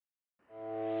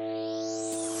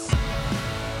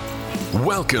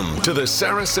Welcome to the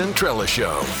Sarah Centrella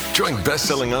Show. Join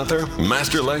best-selling author,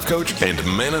 master life coach, and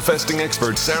manifesting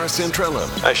expert Sarah Centrella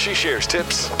as she shares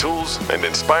tips, tools, and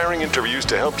inspiring interviews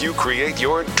to help you create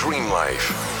your dream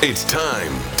life. It's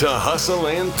time to hustle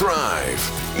and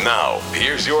thrive. Now,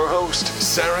 here's your host,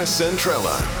 Sarah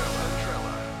Centrella.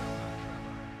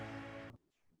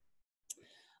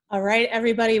 All right,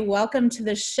 everybody, welcome to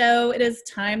the show. It is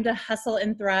time to hustle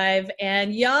and thrive.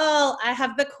 And y'all, I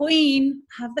have the queen.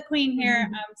 Here.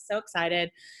 I'm so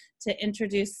excited to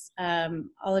introduce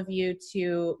all of you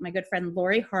to my good friend,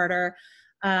 Lori Harder,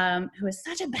 who is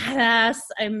such a badass.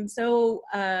 I'm so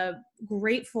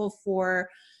grateful for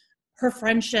her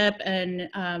friendship and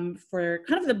for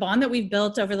kind of the bond that we've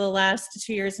built over the last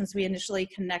 2 years since we initially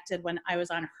connected when I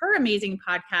was on her amazing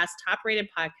podcast, top-rated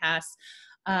podcast,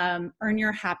 Earn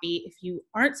Your Happy. If you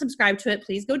aren't subscribed to it,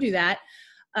 please go do that.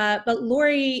 But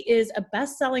Lori is a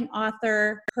best-selling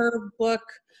author. Her book,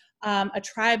 A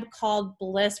Tribe Called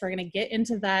Bliss, we're going to get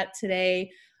into that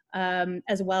today,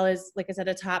 as well as, like I said,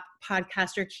 a top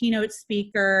podcaster, keynote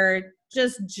speaker,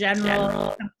 just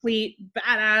general, complete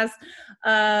badass,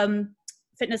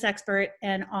 fitness expert,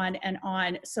 and on and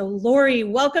on. So Lori,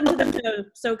 welcome to the show.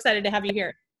 So excited to have you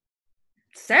here.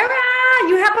 Sarah,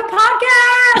 you have a podcast.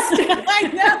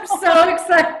 I know.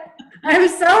 I'm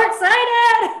so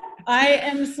excited. I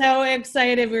am so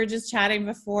excited. We were just chatting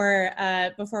before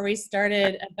we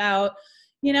started about,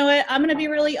 you know what, I'm going to be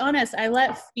really honest. I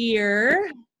let fear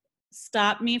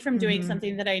stop me from doing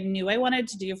something that I knew I wanted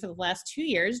to do for the last 2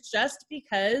 years, just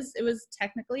because it was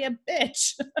technically a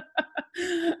bitch.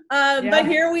 But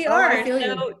here we are. I feel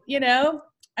so, you know,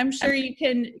 I'm sure you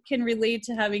can relate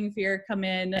to having fear come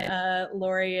in,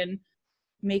 Lori, and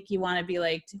make you want to be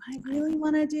like, do I really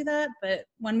want to do that? But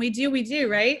when we do,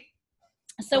 right?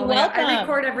 So welcome. I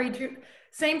record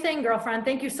same thing, girlfriend.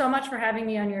 Thank you so much for having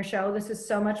me on your show. This is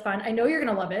so much fun. I know you're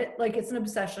going to love it. Like, it's an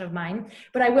obsession of mine.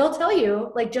 But I will tell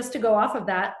you, like, just to go off of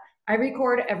that, I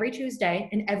record every Tuesday,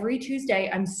 and every Tuesday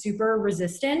I'm super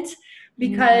resistant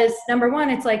because number one,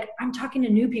 it's like I'm talking to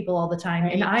new people all the time,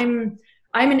 and I'm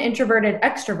an introverted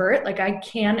extrovert. Like, I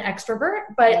can extrovert,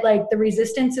 but like the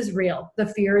resistance is real. The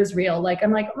fear is real. Like,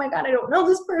 I'm like, oh my God, I don't know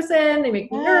this person. They make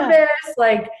me nervous.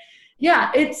 Like,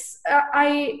 yeah, it's,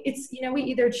 you know, we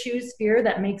either choose fear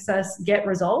that makes us get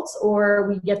results, or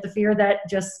we get the fear that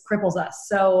just cripples us.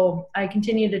 So I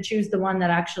continue to choose the one that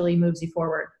actually moves you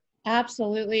forward.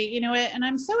 Absolutely. You know, and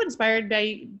I'm so inspired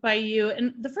by you.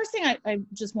 And the first thing I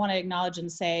just want to acknowledge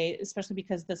and say, especially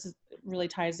because really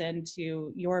ties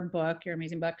into your book, your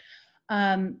amazing book,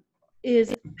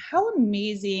 is how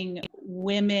amazing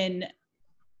women,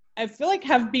 I feel like,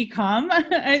 have become.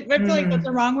 I feel like that's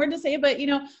the wrong word to say, but, you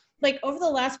know, like, over the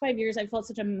last 5 years, I felt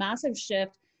such a massive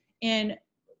shift in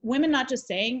women not just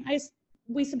saying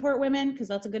we support women, because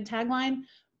that's a good tagline,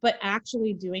 but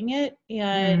actually doing it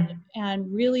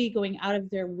and really going out of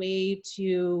their way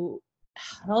to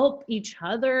help each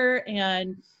other.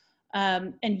 And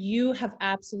you have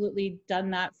absolutely done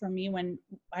that for me when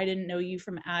I didn't know you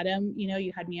from Adam. You know,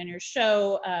 you had me on your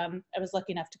show. I was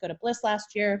lucky enough to go to Bliss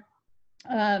last year.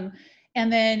 And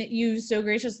then you so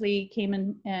graciously came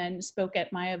in and spoke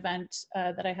at my event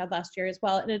that I had last year as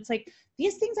well. And it's like,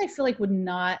 these things I feel like would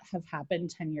not have happened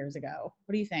 10 years ago.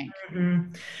 What do you think?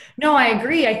 No, I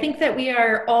agree. I think that we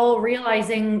are all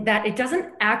realizing that it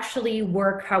doesn't actually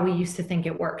work how we used to think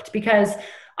it worked, because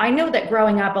I know that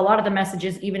growing up, a lot of the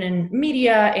messages, even in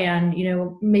media and, you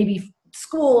know, maybe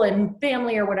school and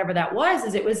family or whatever that was,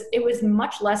 is it was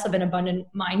much less of an abundant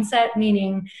mindset,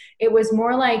 meaning it was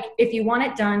more like, if you want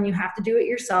it done, you have to do it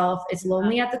yourself. It's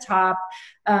lonely at the top.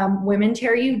 Women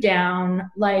tear you down.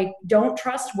 Like, don't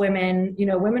trust women. You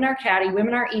know, women are catty,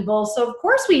 women are evil. So of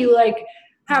course we like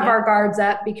have our guards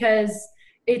up, because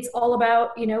it's all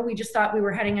about, you know, we just thought we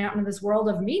were heading out into this world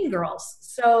of mean girls.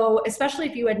 So especially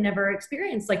if you had never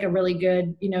experienced like a really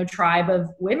good, you know, tribe of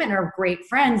women or great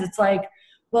friends, it's like,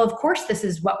 well, of course, this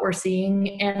is what we're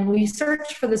seeing. And we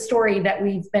search for the story that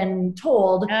we've been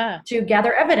told to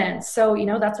gather evidence. So, you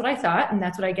know, that's what I thought. And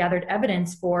that's what I gathered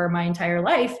evidence for my entire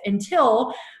life,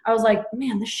 until I was like,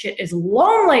 man, this shit is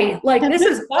lonely. Like, this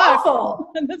is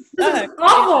awful. This is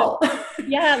awful.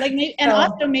 Yeah. Like, and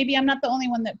also maybe I'm not the only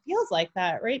one that feels like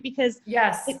that, right? Because,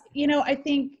 you know, I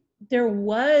think there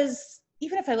was,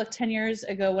 even if I look 10 years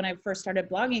ago when I first started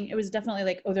blogging, it was definitely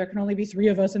like, oh, there can only be 3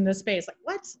 of us in this space. Like,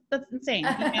 what? That's insane.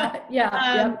 You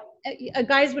know?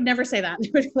 Guys would never say that.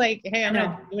 They would be like, hey, I'm going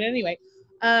to do it anyway.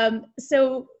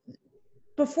 So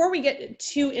before we get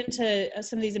too into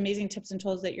some of these amazing tips and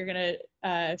tools that you're going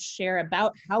to share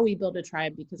about how we build a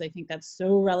tribe, because I think that's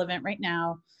so relevant right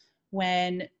now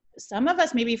when some of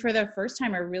us maybe for the first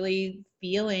time are really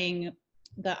feeling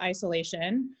the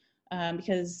isolation,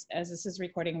 because as this is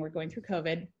recording, we're going through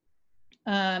COVID.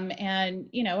 And,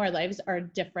 you know, our lives are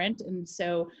different. And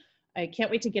so I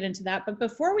can't wait to get into that. But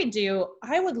before we do,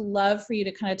 I would love for you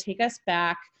to kind of take us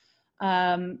back.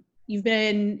 You've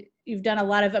done a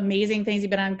lot of amazing things.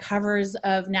 You've been on covers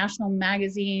of national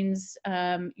magazines.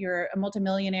 You're a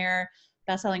multimillionaire,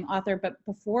 best-selling author. But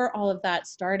before all of that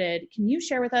started, can you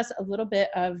share with us a little bit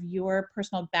of your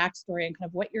personal backstory and kind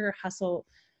of what your hustle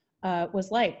was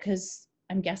like? Because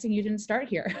I'm guessing you didn't start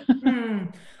here.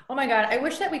 Oh my God. I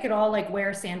wish that we could all like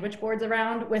wear sandwich boards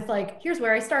around with like, here's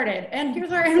where I started and here's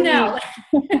where I am now.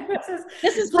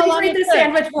 This is how long read the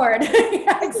sandwich board.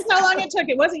 Yeah, this is how long it took.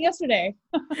 It wasn't yesterday.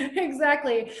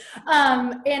 Exactly.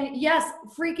 And yes,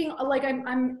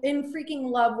 I'm in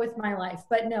freaking love with my life,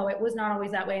 but no, it was not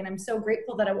always that way. And I'm so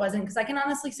grateful that it wasn't, because I can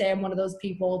honestly say I'm one of those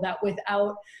people that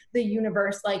without the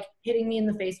universe like hitting me in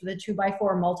the face with a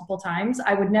 2x4 multiple times,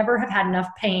 I would never have had enough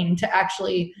pain to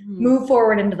actually move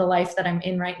forward into the life that I'm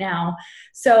in right now.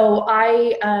 So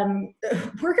we're going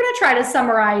to try to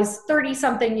summarize 30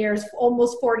 something years,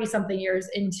 almost 40 something years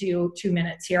into 2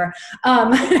 minutes here.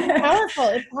 It's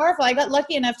powerful. I got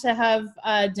lucky enough to have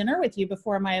dinner with you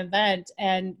before my event.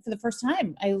 And for the first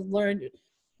time, I learned,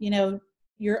 you know,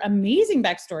 your amazing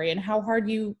backstory and how hard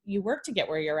you work to get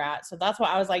where you're at. So that's why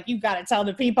I was like, you got to tell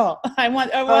the people. I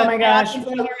want oh my gosh. to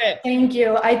hear it. Thank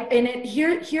you.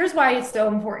 Here's why it's so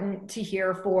important to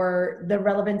hear for the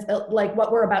relevance, like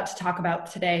what we're about to talk about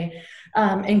today,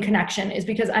 in connection, is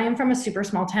because I am from a super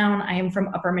small town. I am from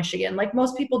Upper Michigan. Like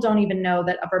most people don't even know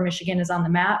that Upper Michigan is on the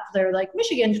map. They're like,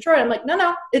 Michigan, Detroit. I'm like,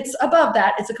 no, it's above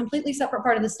that. It's a completely separate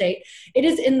part of the state. It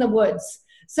is in the woods.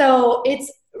 So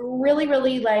it's really,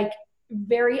 really like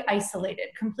very isolated,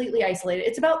 completely isolated.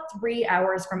 It's about 3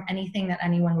 hours from anything that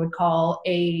anyone would call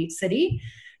a city.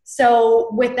 So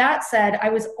with that said, I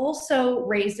was also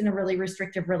raised in a really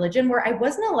restrictive religion where I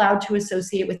wasn't allowed to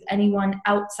associate with anyone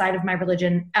outside of my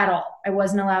religion at all. I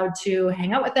wasn't allowed to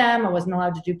hang out with them. I wasn't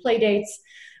allowed to do play dates.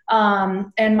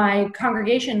 And my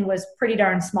congregation was pretty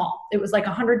darn small. It was like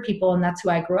 100 people, and that's who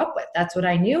I grew up with. That's what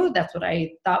I knew. That's what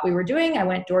I thought we were doing. I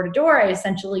went door to door. I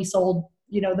essentially sold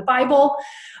the Bible,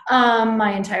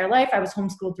 my entire life. I was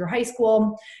homeschooled through high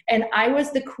school, and I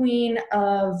was the queen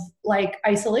of like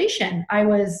isolation. I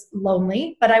was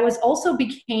lonely, but I was also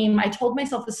I told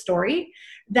myself a story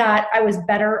that I was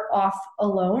better off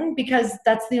alone, because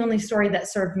that's the only story that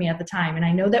served me at the time. And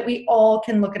I know that we all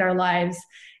can look at our lives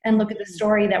and look at the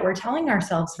story that we're telling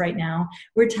ourselves right now.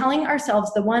 We're telling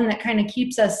ourselves the one that kind of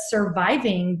keeps us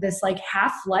surviving this like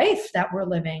half life that we're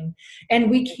living.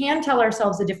 And we can tell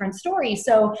ourselves a different story.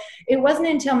 So it wasn't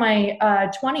until my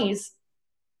 20s,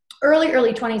 early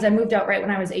 20s, I moved out right when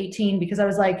I was 18, because I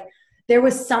was like, there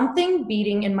was something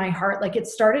beating in my heart. Like it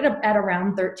started at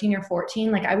around 13 or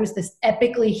 14. Like I was this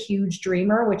epically huge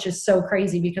dreamer, which is so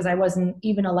crazy because I wasn't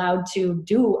even allowed to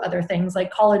do other things. Like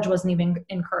college wasn't even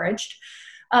encouraged.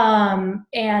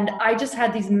 And I just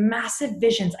had these massive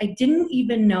visions. I didn't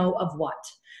even know of what.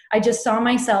 I just saw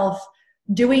myself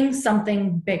doing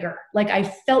something bigger. Like I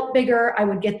felt bigger. I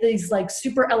would get these like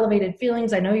super elevated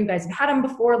feelings. I know you guys have had them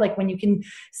before. Like when you can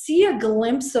see a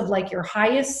glimpse of like your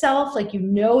highest self, like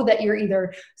that you're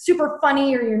either super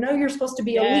funny, or you're supposed to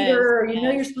be a leader, or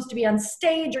you're supposed to be on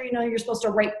stage, or you're supposed to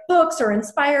write books or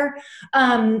inspire.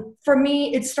 For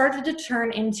me, it started to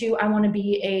turn into, I want to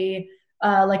be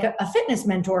like a fitness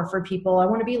mentor for people. I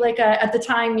want to be like at the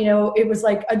time, it was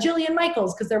like a Jillian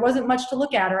Michaels, because there wasn't much to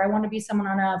look at, or I want to be someone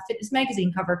on a fitness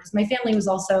magazine cover, because my family was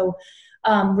also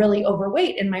really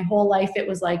overweight. And my whole life, it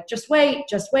was like, just wait,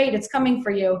 it's coming for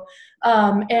you.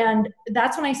 And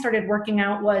that's when I started working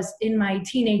out, was in my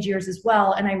teenage years as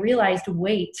well. And I realized,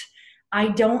 wait, I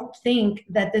don't think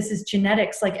that this is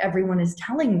genetics like everyone is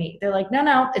telling me. They're like,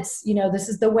 no, it's, this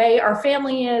is the way our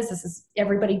family is. This is,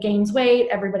 everybody gains weight,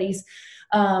 everybody's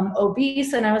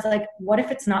obese. And I was like, what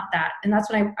if it's not that? And that's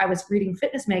when I was reading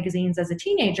fitness magazines as a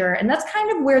teenager. And that's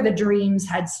kind of where the dreams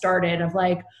had started of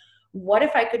like, what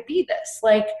if I could be this?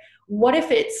 Like, what if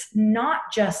it's not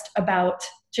just about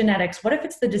genetics? What if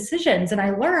it's the decisions? And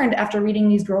I learned after reading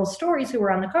these girls' stories who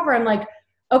were on the cover, I'm like,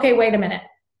 okay, wait a minute.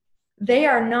 They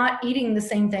are not eating the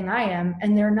same thing I am,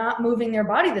 and they're not moving their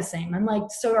body the same. I'm like,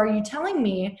 so are you telling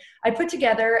me, I put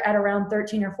together at around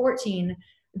 13 or 14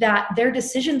 that their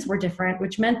decisions were different,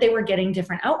 which meant they were getting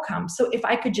different outcomes. So if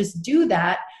I could just do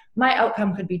that, my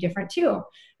outcome could be different too.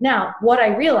 Now, what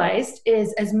I realized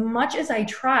is, as much as I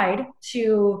tried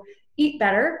to eat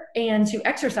better and to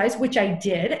exercise, which I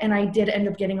did, and I did end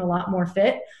up getting a lot more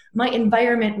fit, my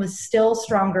environment was still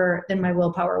stronger than my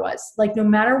willpower was. Like no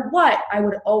matter what, I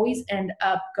would always end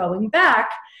up going back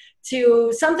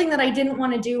to something that I didn't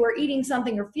want to do, or eating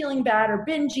something, or feeling bad, or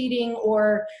binge eating,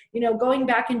 or, going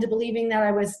back into believing that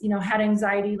I was, had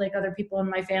anxiety like other people in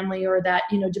my family, or that,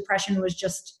 depression was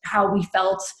just how we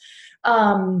felt.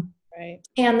 Right.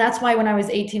 And that's why when I was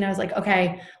 18, I was like,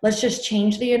 okay, let's just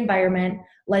change the environment.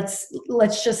 Let's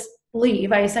just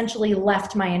leave. I essentially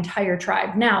left my entire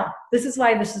tribe. Now, this is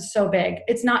why this is so big.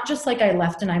 It's not just like I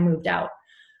left and I moved out.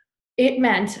 It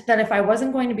meant that if I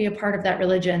wasn't going to be a part of that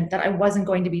religion, that I wasn't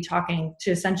going to be talking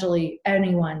to essentially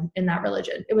anyone in that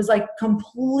religion. It was like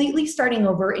completely starting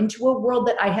over into a world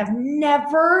that I have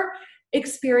never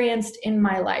experienced in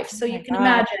my life. So you can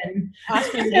imagine.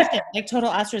 Ostracization, like total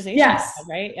ostracization. Yes.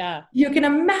 Right? Yeah. You can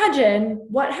imagine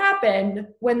what happened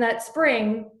when that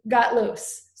spring got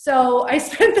loose. So I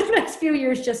spent the next few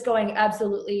years just going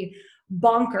absolutely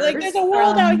bonkers. Like there's a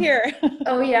world out here.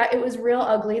 Oh yeah, it was real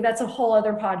ugly. That's a whole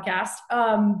other podcast.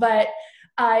 But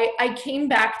I came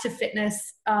back to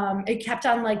fitness. It kept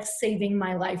on like saving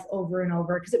my life over and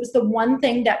over, because it was the one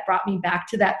thing that brought me back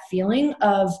to that feeling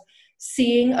of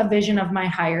seeing a vision of my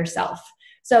higher self.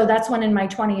 So that's when in my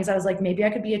 20s, I was like, maybe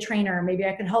I could be a trainer. Maybe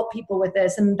I could help people with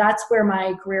this. And that's where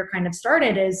my career kind of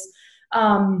started is,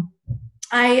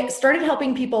 I started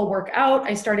helping people work out.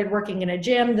 I started working in a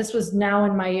gym. This was now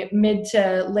in my mid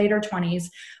to later 20s.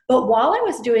 But while I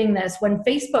was doing this, when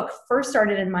Facebook first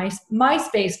started and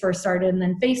MySpace first started and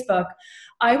then Facebook,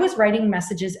 I was writing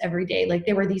messages every day. Like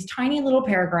they were these tiny little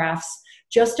paragraphs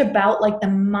just about like the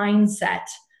mindset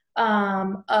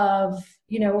of,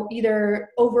 either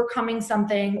overcoming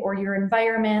something or your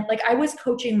environment. Like I was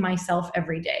coaching myself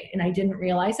every day and I didn't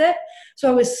realize it. So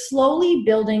I was slowly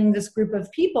building this group of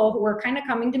people who were kind of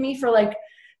coming to me for like,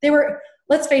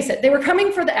 let's face it, they were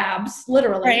coming for the abs,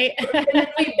 literally. Right. And then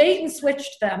we bait and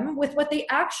switched them with what they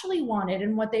actually wanted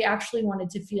and what they actually wanted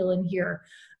to feel and hear.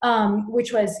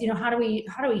 Which was, how do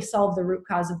we solve the root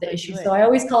cause of the issue? So I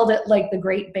always called it like the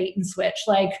great bait and switch.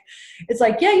 Like, it's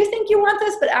like, yeah, you think you want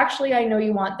this, but actually I know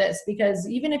you want this, because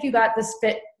even if you got this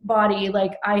fit body,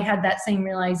 like I had that same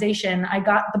realization. I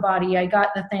got the body, I got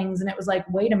the things, and it was like,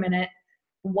 wait a minute,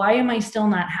 why am I still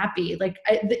not happy? Like,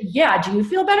 yeah, do you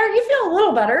feel better? You feel a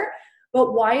little better.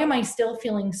 But why am I still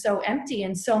feeling so empty?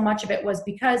 And so much of it was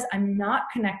because I'm not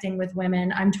connecting with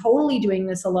women. I'm totally doing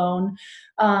this alone.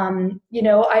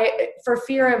 For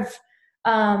fear of,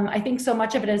 I think so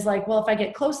much of it is like, well, if I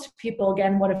get close to people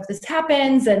again, what if this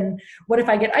happens? And what if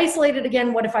I get isolated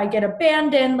again? What if I get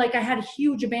abandoned? Like I had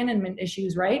huge abandonment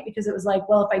issues, right? Because it was like,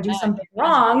 well, if I do something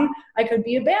wrong, I could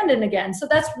be abandoned again. So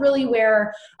that's really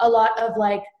where a lot of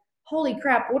like, holy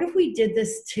crap, what if we did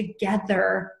this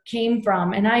together came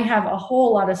from. And I have a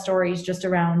whole lot of stories just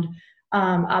around,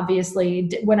 obviously,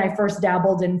 when I first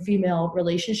dabbled in female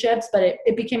relationships, but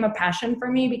it became a passion for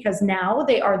me because now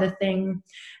they are the thing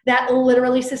that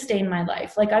literally sustain my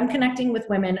life. Like I'm connecting with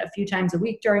women a few times a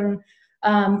week during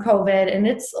COVID, and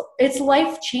it's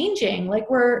life changing. Like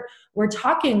we're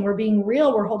talking, we're being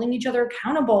real, we're holding each other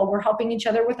accountable, we're helping each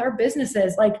other with our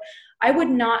businesses. Like I would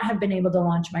not have been able to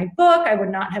launch my book. I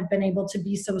would not have been able to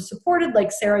be so supported.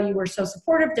 Like Sarah, you were so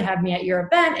supportive to have me at your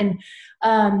event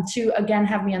and to again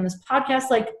have me on this podcast.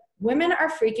 Like women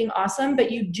are freaking awesome, but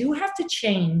you do have to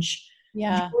change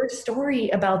your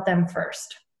story about them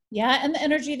first. Yeah, and the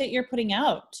energy that you're putting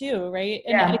out too, right?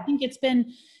 And Yeah. I think it's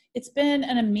been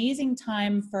an amazing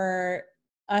time for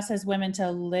us as women to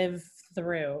live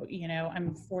through.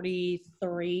 I'm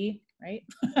 43, right?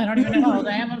 I don't even know how old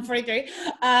I am. I'm 43.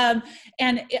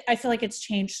 I feel like it's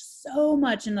changed so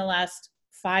much in the last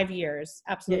 5 years.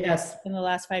 Absolutely. Yes. In the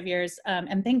last 5 years.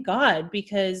 And thank God,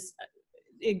 because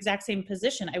exact same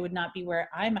position, I would not be where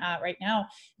I'm at right now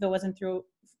if it wasn't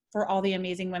for all the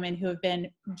amazing women who have been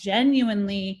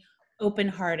genuinely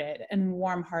open-hearted and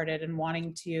warm-hearted and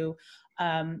wanting to,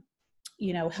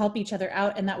 help each other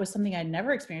out. And that was something I'd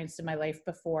never experienced in my life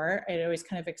before. I'd always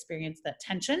kind of experienced that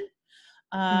tension,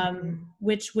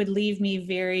 which would leave me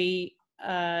very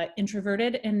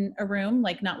introverted in a room,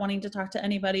 like not wanting to talk to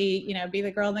anybody, be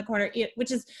the girl in the corner,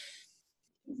 which is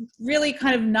really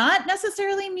kind of not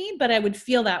necessarily me, but I would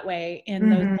feel that way in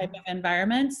those type of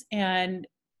environments. And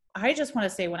I just want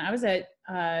to say, when I was at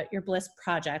your Bliss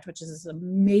Project, which is this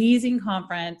amazing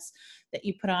conference that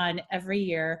you put on every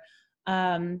year,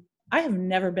 I have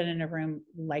never been in a room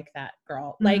like that,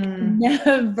 girl. Like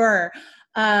never.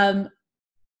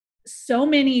 So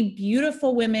many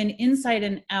beautiful women inside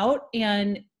and out.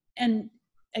 And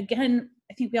again,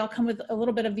 I think we all come with a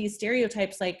little bit of these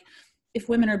stereotypes, like if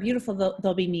women are beautiful,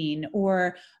 they'll be mean,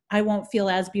 or I won't feel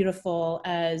as beautiful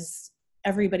as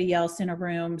everybody else in a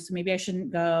room, so maybe I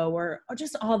shouldn't go, or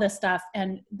just all this stuff.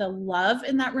 And the love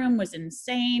in that room was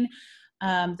insane.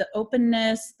 The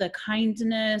openness, the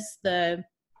kindness,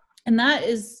 and that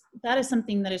is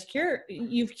something that is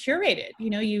you've curated,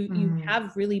 you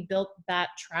have really built that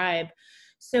tribe.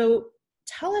 So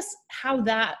tell us how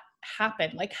that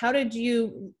happened. Like, how did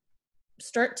you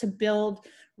start to build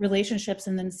relationships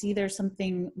and then see there's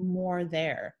something more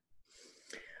there?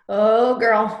 Oh,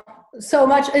 girl, so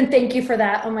much. And thank you for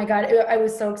that. Oh my God. I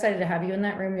was so excited to have you in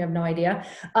that room. You have no idea.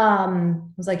 I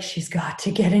was like, she's got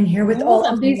to get in here with all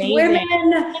of these women.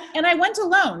 And I went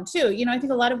alone too. I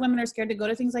think a lot of women are scared to go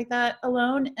to things like that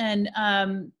alone. And,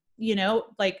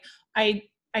 like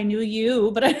I knew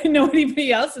you, but I didn't know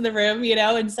anybody else in the room,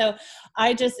 and so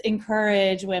I just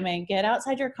encourage women, get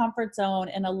outside your comfort zone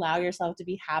and allow yourself to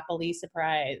be happily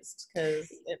surprised, because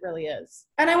it really is.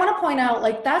 And I want to point out,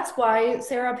 like, that's why,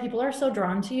 Sarah, people are so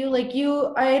drawn to you. Like,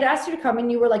 I had asked you to come and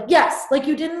you were like, yes, like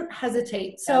you didn't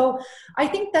hesitate. So I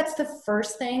think that's the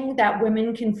first thing that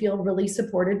women can feel really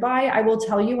supported by. I will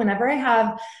tell you, whenever I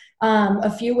have a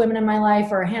few women in my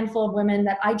life, or a handful of women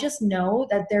that I just know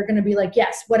that they're going to be like,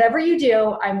 yes, whatever you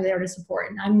do, I'm there to support.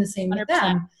 And I'm the same 100%. With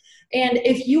them. And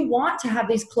if you want to have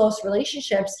these close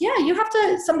relationships, you have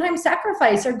to sometimes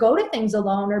sacrifice or go to things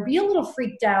alone or be a little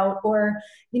freaked out, or,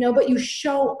 but you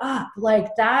show up.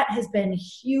 Like, that has been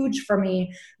huge for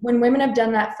me. When women have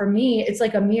done that for me, it's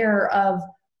like a mirror of,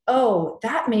 oh,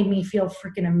 that made me feel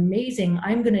freaking amazing.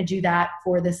 I'm going to do that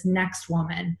for this next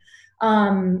woman.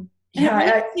 And it really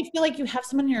makes you feel like you have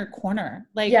someone in your corner.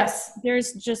 Like, yes,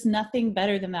 there's just nothing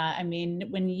better than that. I mean,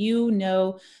 when you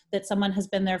know that someone has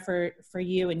been there for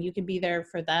you and you can be there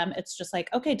for them, it's just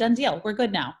like, okay, done deal. We're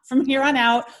good now. From here on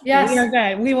out, yes, we are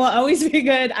good. We will always be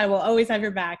good. I will always have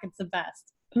your back. It's the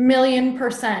best.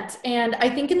 1,000,000%. And I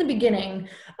think in the beginning,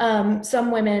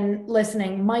 some women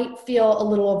listening might feel a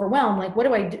little overwhelmed. Like, what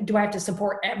do I do? Do I have to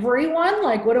support everyone?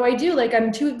 Like, what do I do? Like,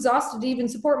 I'm too exhausted to even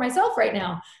support myself right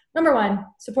now. Number one,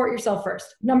 support yourself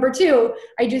first. Number two,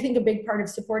 I do think a big part of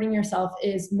supporting yourself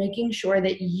is making sure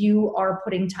that you are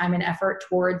putting time and effort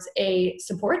towards a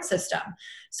support system.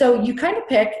 So you kind of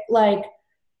pick like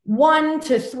 1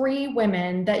 to 3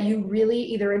 women that you really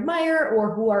either admire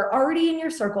or who are already in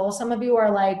your circle. Some of you are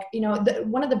like,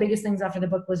 one of the biggest things after the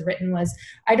book was written was,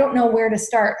 I don't know where to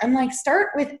start. I'm like, start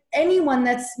with anyone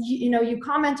that's, you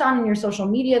comment on in your social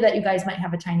media that you guys might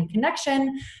have a tiny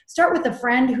connection. Start with a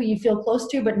friend who you feel close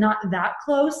to, but not that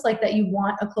close, like that you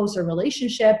want a closer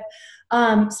relationship.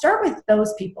 Start with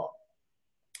those people.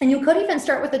 And you could even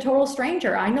start with a total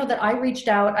stranger. I know that I reached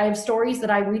out. I have stories that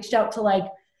I reached out to, like,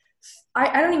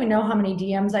 I don't even know how many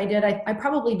DMs I did. I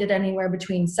probably did anywhere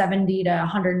between 70 to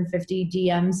 150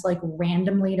 DMs, like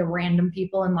randomly to random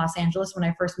people in Los Angeles when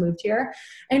I first moved here,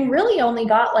 and really only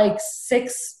got like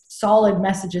 6 solid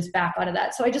messages back out of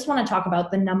that. So I just want to talk about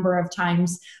the number of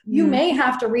times you may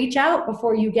have to reach out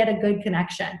before you get a good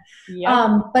connection.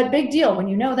 Yep. But big deal. When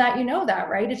you know that,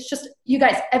 right? It's just, you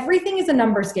guys, everything is a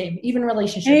numbers game, even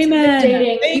relationships, even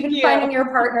dating, even finding your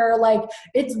partner. Like,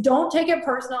 don't take it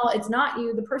personal. It's not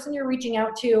you. The person you're reaching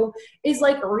out to is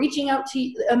like reaching out to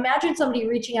you. Imagine somebody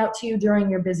reaching out to you during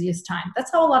your busiest time.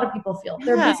 That's how a lot of people feel.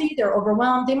 They're busy. They're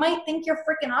overwhelmed. They might think you're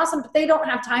freaking awesome, but they don't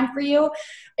have time for you.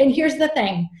 And here's the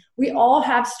thing. We all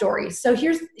have stories. So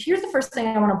here's the first thing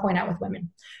I want to point out with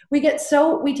women. We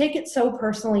take it so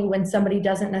personally when somebody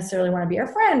doesn't necessarily want to be our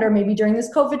friend, or maybe during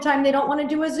this COVID time, they don't want to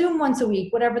do a Zoom once a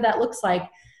week, whatever that looks like.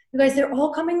 You guys, they're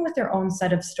all coming with their own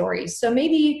set of stories. So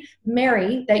maybe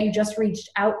Mary, that you just reached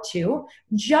out to,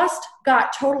 just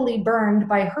got totally burned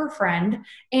by her friend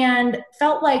and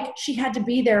felt like she had to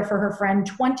be there for her friend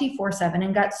 24/7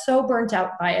 and got so burnt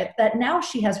out by it that now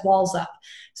she has walls up.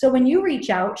 So when you reach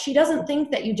out, she doesn't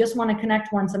think that you just want to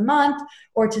connect once a month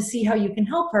or to see how you can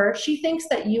help her. She thinks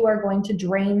that you are going to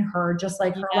drain her, just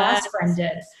like her last friend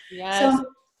did. Yes. So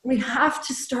we have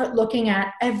to start looking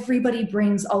at, everybody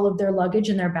brings all of their luggage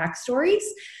and their backstories.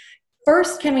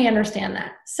 First, can we understand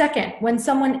that? Second, when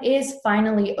someone is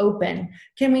finally open,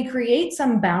 can we create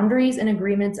some boundaries and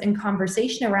agreements and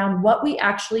conversation around what we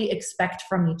actually expect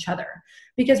from each other?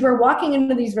 Because we're walking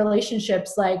into these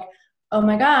relationships like, oh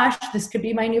my gosh, this could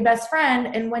be my new best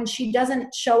friend. And when she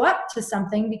doesn't show up to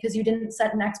something because you didn't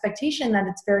set an expectation that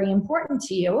it's very important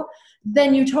to you,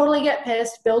 then you totally get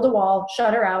pissed, build a wall,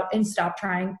 shut her out, and stop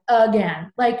trying again.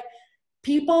 Like,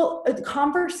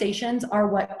 conversations are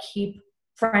what keep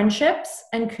friendships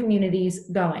and communities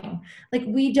going. Like,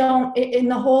 we don't, in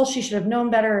the whole, she should have known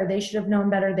better, or they should have known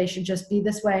better, they should just be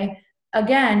this way.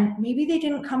 again, maybe they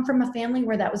didn't come from a family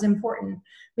where that was important.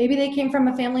 Maybe they came from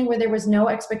a family where there was no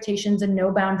expectations and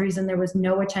no boundaries and there was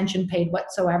no attention paid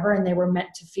whatsoever. And they were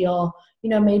meant to feel,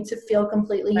 made to feel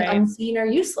completely unseen or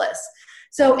useless.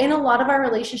 So in a lot of our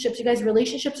relationships, you guys,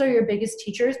 relationships are your biggest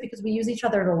teachers because we use each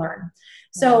other to learn.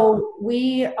 So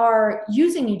we are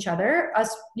using each other,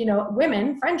 us,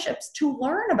 women, friendships, to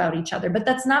learn about each other. But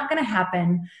that's not going to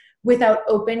happen without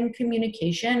open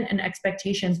communication and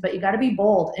expectations. But you got to be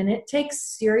bold, and it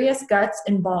takes serious guts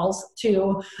and balls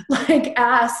to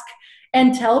ask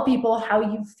and tell people how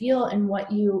you feel and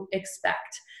what you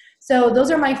expect. So those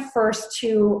are my first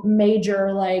two major,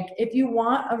 if you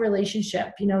want a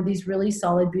relationship, these really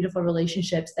solid, beautiful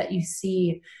relationships that you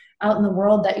see out in the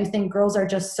world that you think girls are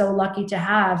just so lucky to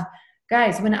have.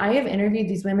 Guys, when I have interviewed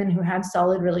these women who have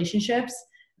solid relationships,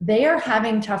 they are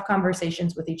having tough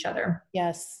conversations with each other.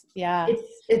 Yes. Yeah.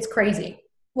 It's crazy.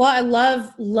 Well, I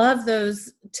love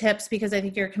those tips because I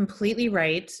think you're completely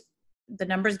right. The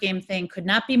numbers game thing could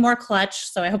not be more clutch.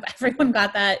 So I hope everyone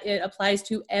got that. It applies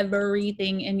to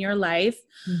everything in your life.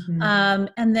 Mm-hmm.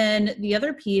 And then the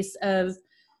other piece of,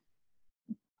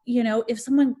 if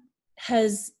someone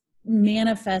has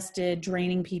manifested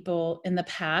draining people in the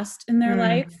past in their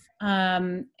life,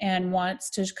 and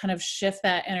wants to kind of shift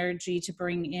that energy to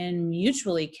bring in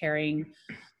mutually caring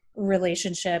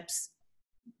relationships,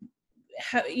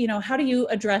 how do you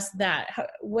address that?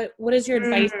 What is your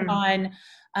advice on,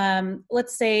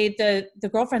 let's say the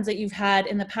girlfriends that you've had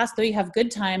in the past, though you have good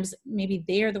times, maybe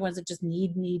they are the ones that just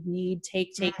need,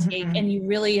 take, and you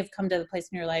really have come to the place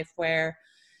in your life where,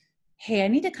 hey, I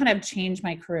need to kind of change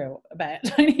my crew a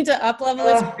bit. I need to up-level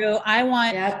this crew. I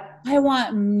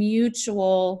want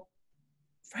mutual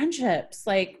friendships,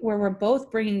 where we're both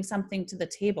bringing something to the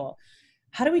table.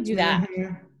 How do we do that?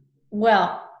 Mm-hmm.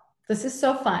 Well, this is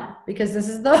so fun because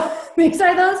these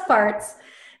are those parts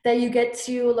that you get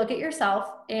to look at yourself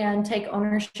and take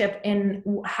ownership in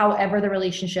however the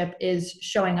relationship is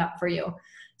showing up for you.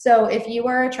 So if you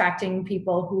are attracting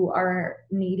people who are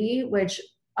needy, which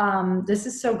this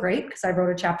is so great because I wrote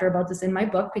a chapter about this in my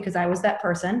book because I was that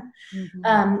person.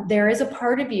 Mm-hmm. There is a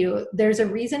part of you, there's a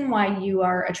reason why you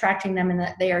are attracting them and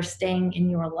that they are staying in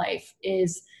your life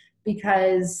is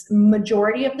because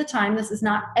majority of the time, this is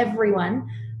not everyone,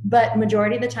 but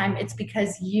majority of the time it's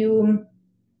because you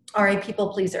are a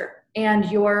people pleaser and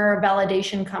your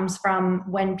validation comes from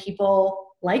when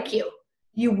people like you.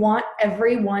 You want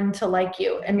everyone to like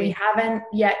you. And we haven't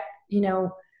yet,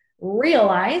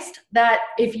 realized that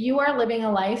if you are living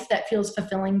a life that feels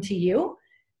fulfilling to you,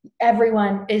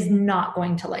 everyone is not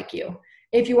going to like you.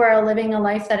 If you are living a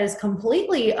life that is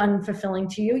completely unfulfilling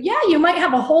to you, you might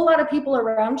have a whole lot of people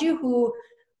around you who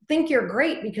think you're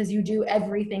great because you do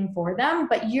everything for them,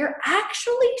 but you're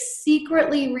actually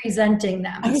secretly resenting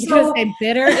them. I was going to say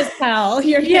bitter as hell.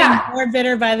 You're getting more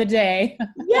bitter by the day.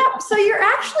 So you're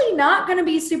actually not going to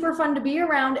be super fun to be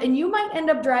around, and you might end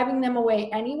up driving them away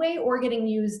anyway or getting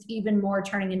used even more,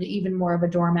 turning into even more of a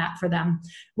doormat for them,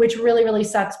 which really, really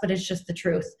sucks, but it's just the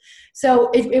truth.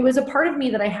 So it was a part of me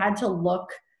that I had to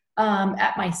look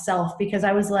at myself because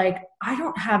I was like, I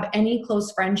don't have any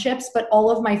close friendships, but all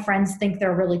of my friends think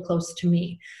they're really close to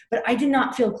me, but I do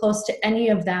not feel close to any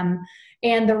of them.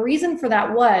 And the reason for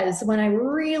that was when I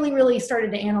really, really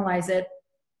started to analyze it,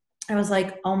 I was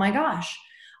like, oh my gosh,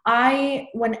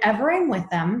 whenever I'm with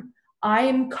them, I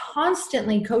am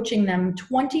constantly coaching them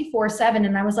 24/7.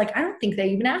 And I was like, I don't think they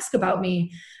even ask about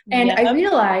me. And I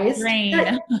realized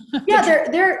that,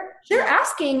 they're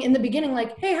asking in the beginning,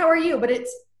 like, hey, how are you? But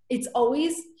it's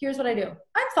always, here's what I do.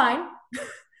 I'm fine.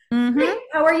 Mm-hmm. Hey,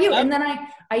 how are you? Yep. And then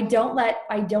I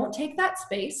don't take that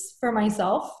space for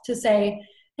myself to say,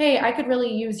 hey, I could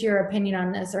really use your opinion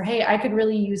on this, or hey, I could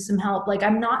really use some help.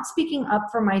 I'm not speaking up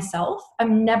for myself.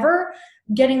 I'm never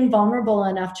getting vulnerable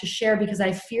enough to share because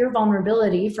I fear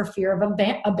vulnerability for fear of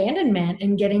abandonment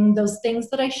and getting those things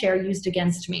that I share used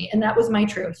against me. And that was my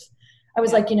truth. I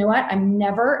was like, you know what? I'm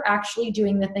never actually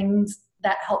doing the things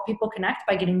that help people connect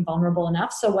by getting vulnerable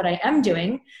enough. So what I am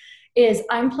doing is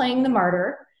I'm playing the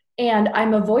martyr and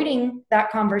I'm avoiding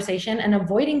that conversation and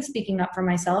avoiding speaking up for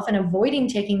myself and avoiding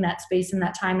taking that space and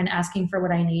that time and asking for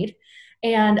what I need.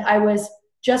 And I was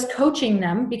just coaching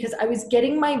them because I was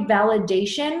getting my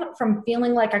validation from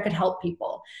feeling like I could help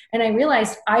people. And I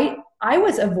realized I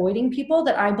was avoiding people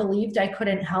that I believed I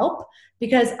couldn't help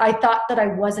because I thought that I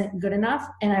wasn't good enough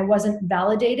and I wasn't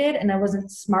validated and I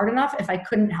wasn't smart enough if I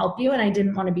couldn't help you, and I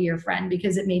didn't want to be your friend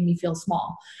because it made me feel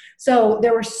small. So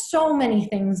there were so many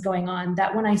things going on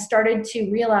that when I started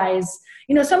to realize,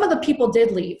 some of the people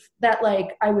did leave that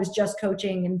I was just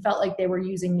coaching and felt like they were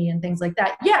using me and things like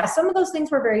that. Yeah, some of those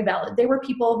things were very valid. They were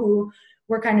people who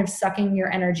were kind of sucking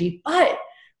your energy. But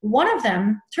one of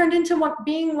them turned into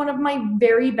being one of my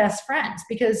very best friends,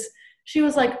 because she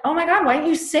was like, oh my God, why don't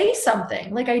you say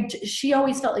something? Like she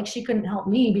always felt like she couldn't help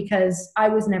me because I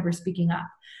was never speaking up.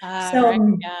 So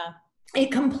Right. Yeah.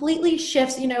 it completely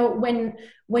shifts,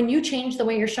 when you change the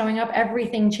way you're showing up,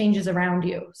 everything changes around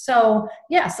you. So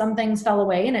yeah, some things fell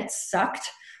away and it sucked.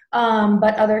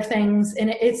 But other things, and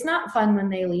it's not fun when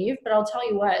they leave, but I'll tell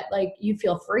you what, like, you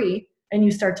feel free and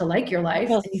you start to like your life,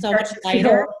 Feel and you so start much to lighter.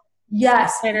 feel,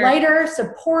 yes, So lighter. lighter,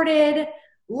 supported,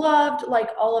 loved, like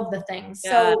all of the things.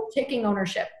 Yeah. So taking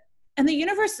ownership. And the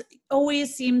universe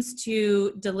always seems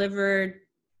to deliver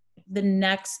the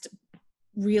next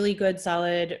really good,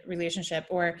 solid relationship,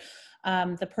 or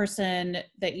the person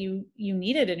that you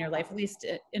needed in your life. At least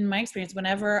in my experience,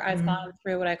 whenever I've gone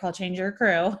through what I call change your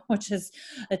crew, which is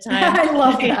a time I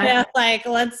love that. like,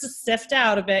 let's sift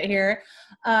out a bit here.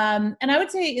 And I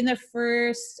would say in the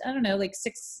first, I don't know, like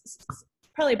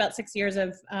probably about 6 years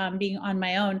of being on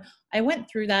my own, I went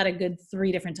through that a good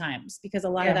 3 different times, because a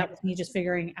lot of that was me just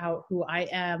figuring out who I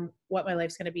am, what my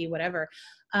life's going to be, whatever.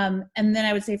 And then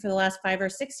I would say for the last 5 or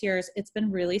 6 years, it's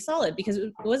been really solid because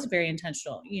it was very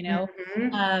intentional,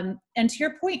 And to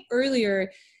your point earlier,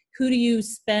 who do you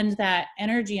spend that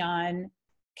energy on?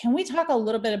 Can we talk a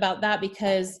little bit about that?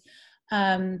 Because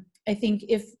I think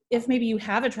if maybe you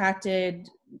have attracted,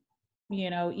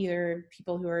 either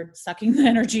people who are sucking the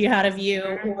energy out of you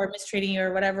or mistreating you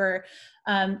or whatever,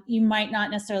 you might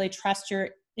not necessarily trust your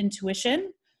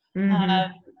intuition,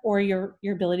 or your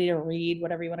ability to read,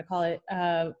 whatever you want to call it,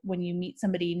 when you meet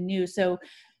somebody new. So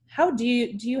how do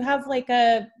you have like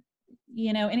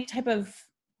any type of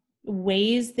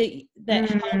ways that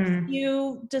helps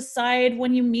you decide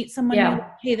when you meet someone new,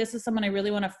 hey, this is someone I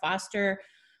really want to foster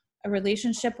a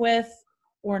relationship with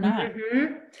or not?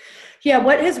 Yeah,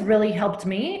 what has really helped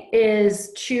me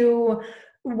is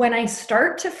when I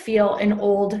start to feel an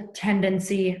old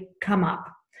tendency come up.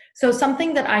 So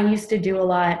something that I used to do a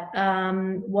lot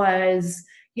was,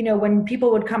 when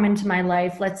people would come into my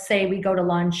life, let's say we go to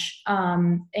lunch,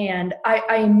 and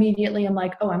I immediately am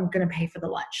like, oh, I'm going to pay for the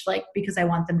lunch, like, because I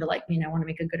want them to like me and I want to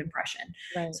make a good impression.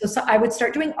 Right. So I would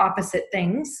start doing opposite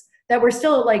things that were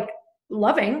still like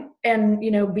loving and,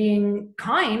 being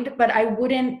kind, but I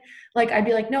wouldn't, like, I'd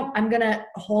be like, no, I'm going to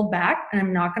hold back and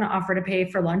I'm not going to offer to pay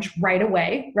for lunch right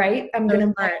away. Right.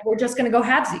 We're just going to go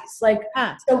halvesies. Like,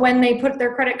 so when they put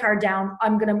their credit card down,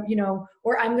 I'm going to,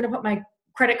 or I'm going to put my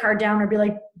credit card down or be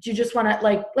like, do you just want to,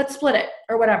 like, let's split it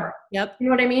or whatever. Yep. You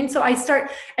know what I mean? So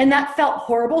and that felt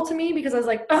horrible to me because I was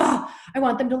like, oh, I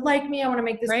want them to like me. I want to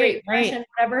make this great impression,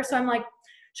 whatever. So I'm like,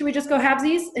 should we just go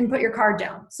halvesies and put your card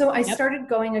down? So I started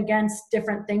going against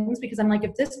different things because I'm like,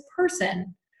 if this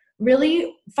person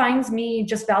really finds me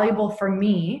just valuable for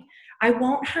me, I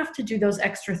won't have to do those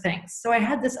extra things. So I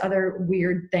had this other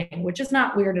weird thing, which is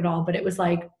not weird at all, but it was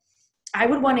like, I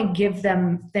would want to give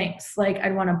them things. Like,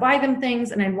 I'd want to buy them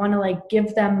things and I'd want to like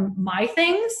give them my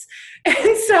things.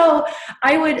 And so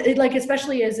I would, like,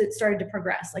 especially as it started to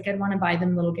progress, like I'd want to buy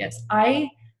them little gifts. I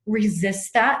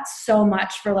resist that so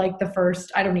much for like the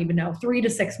first, I don't even know, 3 to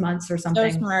 6 months or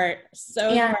something. So smart.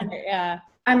 Yeah.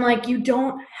 I'm like, you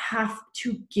don't have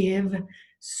to give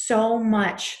so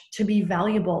much to be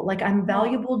valuable. Like, I'm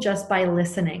valuable just by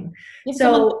listening. Give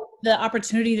someone the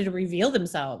opportunity to reveal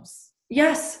themselves.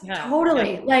 Yes,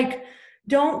 totally. Yeah. Like,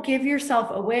 don't give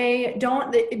yourself away.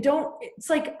 Don't, it's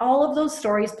like all of those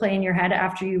stories play in your head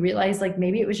after you realize, like,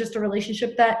 maybe it was just a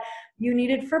relationship that you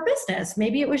needed for business.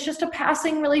 Maybe it was just a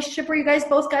passing relationship where you guys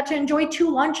both got to enjoy 2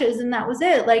 lunches and that was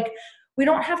it. Like, we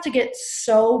don't have to get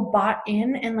so bought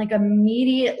in and like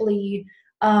immediately,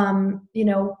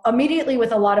 immediately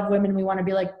with a lot of women, we want to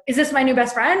be like, is this my new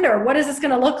best friend? Or what is this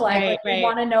going to look like? Like, we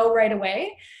want to know right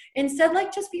away. Instead,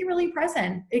 like, just be really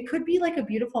present. It could be like a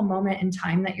beautiful moment in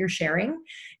time that you're sharing.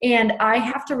 And I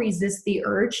have to resist the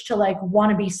urge to like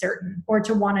want to be certain or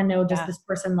to want to know, does this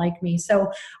person like me? So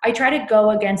I try to go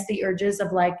against the urges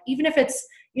of like, even if it's,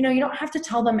 you don't have to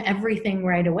tell them everything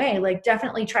right away. Like,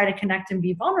 definitely try to connect and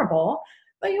be vulnerable,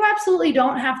 but you absolutely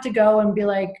don't have to go and be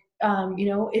like,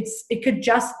 it could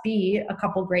just be a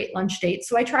couple great lunch dates.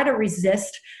 So I try to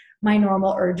resist my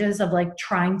normal urges of like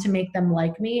trying to make them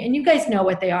like me. And you guys know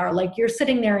what they are. Like, you're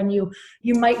sitting there and you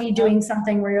might be doing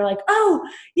something where you're like, oh,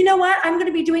 you know what? I'm going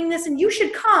to be doing this and you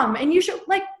should come and you should,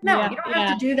 like, no, you don't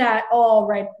have to do that all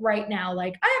right now.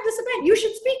 Like, I have this event, you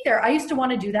should speak there. I used to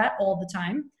want to do that all the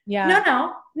time. Yeah.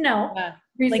 No. Yeah.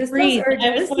 Resist like, breathe. those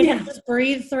urges. Just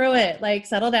breathe through it. Like,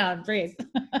 settle down, breathe.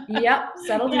 Yep.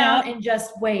 Settle down and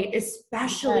just wait,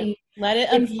 especially let it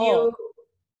unfold.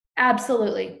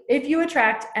 Absolutely. If you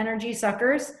attract energy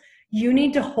suckers, you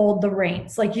need to hold the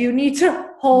reins. Like you need to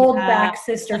hold back,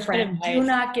 sister Such good friend. Do advice.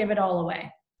 not give it all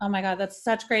away. Oh my God, that's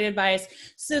such great advice.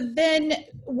 So then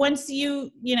once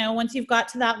you've got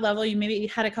to that level, you maybe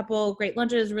had a couple great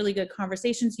lunches, really good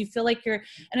conversations, you feel like and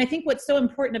I think what's so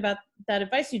important about that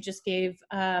advice you just gave,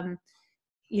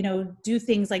 do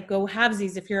things like go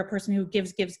halvesies. If you're a person who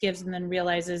gives, and then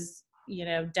realizes,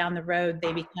 down the road,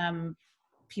 they become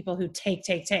people who take,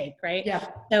 right? Yeah.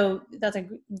 So that's a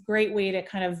great way to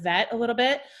kind of vet a little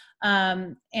bit,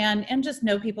 and just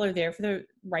know people are there for the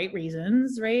right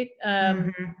reasons, right?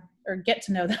 Or get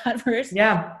to know that first.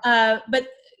 Yeah. But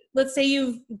let's say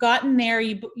you've gotten there,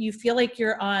 you feel like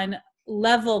you're on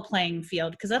level playing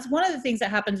field, because that's one of the things that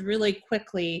happens really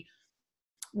quickly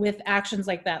with actions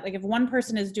like that. Like if one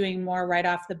person is doing more right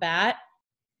off the bat,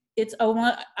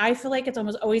 I feel like it's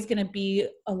almost always going to be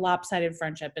a lopsided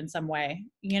friendship in some way.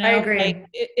 I agree. Like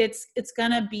it's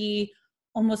going to be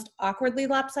almost awkwardly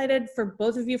lopsided for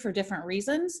both of you for different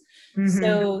reasons.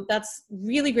 So that's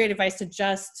really great advice, to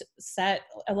just set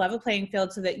a level playing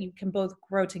field so that you can both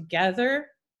grow together.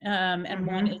 And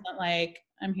one isn't like,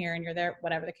 I'm here and you're there,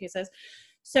 whatever the case is.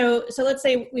 So let's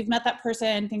say we've met that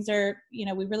person, things are,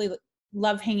 we really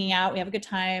love hanging out, we have a good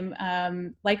time,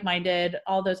 like-minded,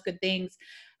 all those good things.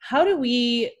 How do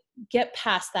we get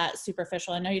past that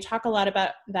superficial? I know you talk a lot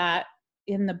about that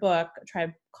in the book, A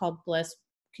Tribe Called Bliss.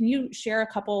 Can you share a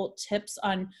couple tips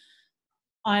on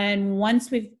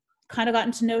once we've kind of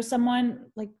gotten to know someone,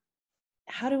 like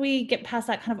how do we get past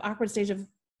that kind of awkward stage of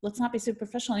let's not be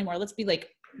superficial anymore, let's be like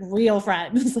real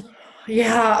friends?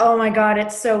 Yeah. Oh my God.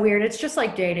 It's so weird. It's just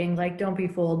like dating. Like, don't be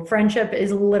fooled. Friendship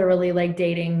is literally like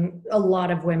dating a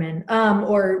lot of women,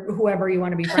 or whoever you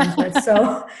want to be friends with.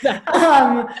 So,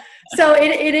 so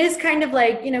it is kind of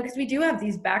like, cause we do have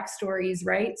these backstories,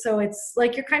 right? So it's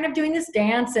like, you're kind of doing this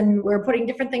dance and we're putting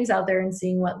different things out there and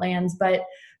seeing what lands, but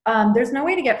there's no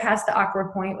way to get past the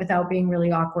awkward point without being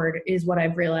really awkward, is what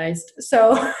I've realized.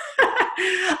 So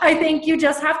I think you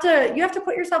have to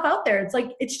put yourself out there.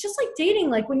 It's just like dating.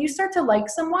 Like when you start to like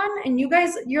someone and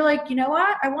you're like, you know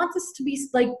what? I want this to be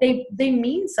like, they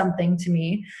mean something to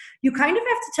me. You kind of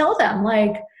have to tell them,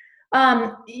 like,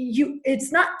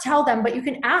 it's not tell them, but you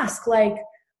can ask, like,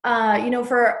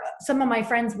 for some of my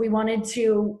friends,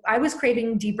 I was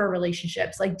craving deeper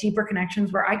relationships, like deeper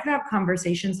connections where I could have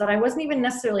conversations that I wasn't even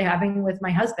necessarily having with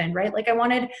my husband, right? Like I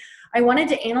wanted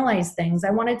to analyze things. I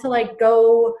wanted to like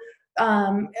go,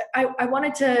 I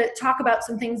wanted to talk about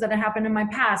some things that had happened in my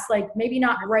past, like maybe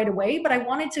not right away, but I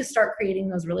wanted to start creating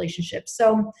those relationships.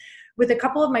 So with a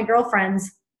couple of my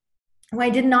girlfriends who I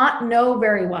did not know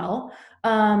very well,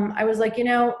 I was like,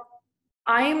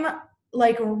 I'm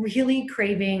like really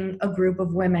craving a group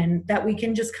of women that we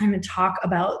can just kind of talk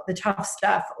about the tough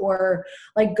stuff, or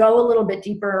like go a little bit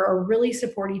deeper, or really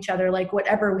support each other, like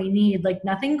whatever we need, like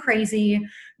nothing crazy,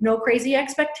 no crazy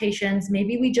expectations.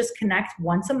 Maybe we just connect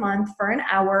once a month for an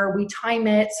hour. We time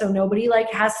it so nobody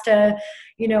like has to,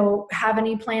 have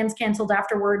any plans canceled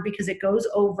afterward because it goes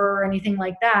over or anything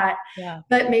like that. Yeah.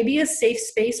 But maybe a safe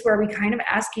space where we kind of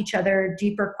ask each other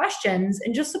deeper questions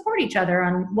and just support each other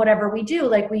on whatever we do.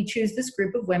 Like we choose this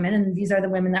group of women, and these are the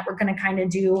women that we're going to kind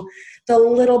of do the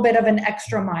little bit of an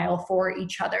extra mile for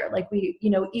each other. Like we,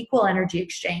 equal energy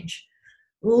exchange.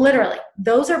 Literally,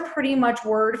 those are pretty much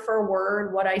word for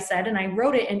word what I said. And I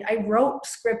wrote it, and I wrote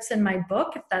scripts in my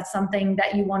book, if that's something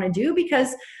that you want to do,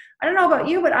 because I don't know about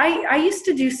you, but I used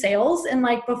to do sales. And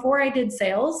like before I did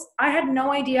sales, I had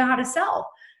no idea how to sell.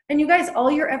 And you guys, all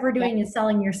you're ever doing is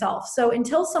selling yourself. So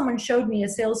until someone showed me a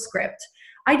sales script,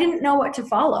 I didn't know what to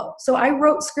follow. So I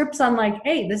wrote scripts on like,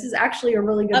 hey, this is actually a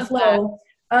really good flow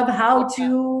of how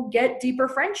to get deeper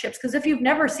friendships. Because if you've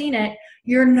never seen it,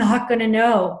 you're not going to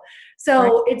know.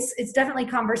 So it's definitely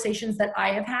conversations that I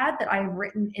have had, that I've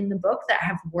written in the book, that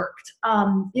have worked,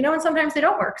 and sometimes they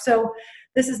don't work. So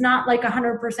this is not like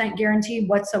 100% guaranteed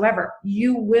whatsoever.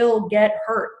 You will get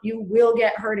hurt. You will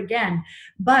get hurt again.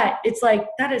 But it's like,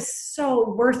 that is so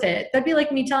worth it. That'd be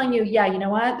like me telling you, yeah, you know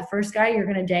what? The first guy you're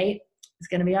going to date, it's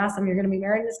going to be awesome. You're going to be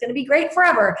married and it's going to be great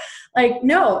forever. Like,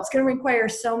 no, it's going to require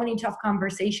so many tough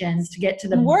conversations to get to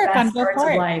the best parts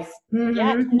of life. Mm-hmm.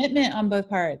 Yeah, commitment on both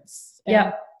parts.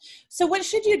 Yeah. So what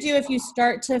should you do if you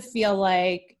start to feel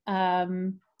like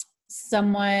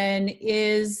someone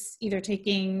is either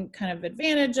taking kind of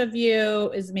advantage of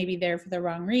you, is maybe there for the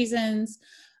wrong reasons,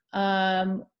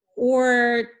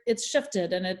 or it's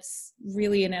shifted and it's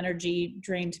really an energy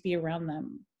drain to be around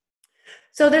them?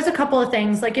 So there's a couple of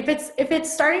things. Like if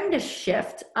it's starting to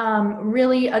shift,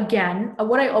 really, again,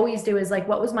 what I always do is like,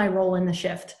 what was my role in the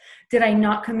shift? Did I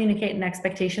not communicate an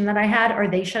expectation that I had? Are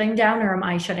they shutting down or am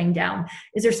I shutting down?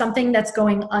 Is there something that's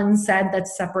going unsaid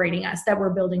that's separating us, that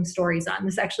we're building stories on?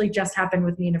 This actually just happened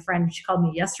with me and a friend. She called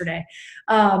me yesterday.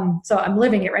 So I'm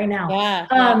living it right now.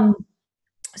 Yeah.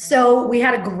 So we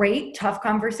had a great, tough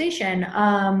conversation.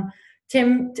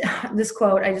 Tim, this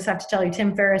quote, I just have to tell you,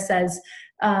 Tim Ferriss says,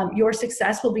 your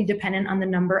success will be dependent on the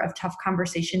number of tough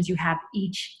conversations you have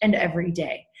each and every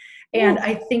day. And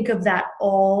I think of that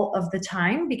all of the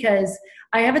time because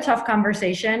I have a tough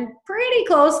conversation pretty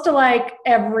close to like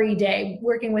every day,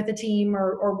 working with a team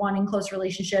or wanting close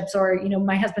relationships, or, you know,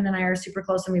 my husband and I are super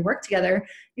close and we work together.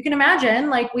 You can imagine,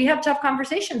 like, we have tough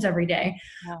conversations every day.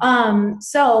 Wow.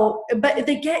 But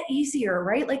they get easier,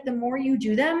 right? Like the more you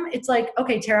do them, it's like,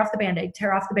 okay, tear off the Band-Aid,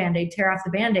 tear off the Band-Aid, tear off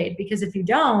the Band-Aid. Because if you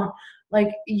don't, like,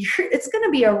 it's going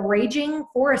to be a raging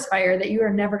forest fire that you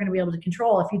are never going to be able to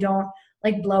control if you don't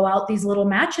like blow out these little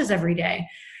matches every day.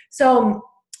 So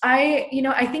I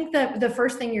think that the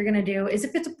first thing you're going to do is,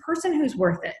 if it's a person who's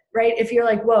worth it, right? If you're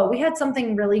like, whoa, we had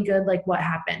something really good, like what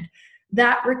happened?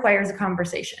 That requires a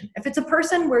conversation. If it's a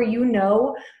person where you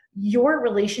know your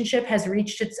relationship has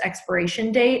reached its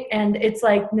expiration date and it's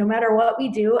like, no matter what we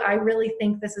do, I really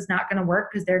think this is not going to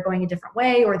work because they're going a different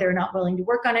way, or they're not willing to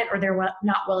work on it, or they're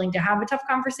not willing to have a tough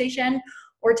conversation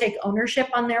or take ownership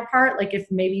on their part. Like if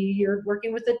maybe you're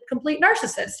working with a complete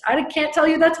narcissist, I can't tell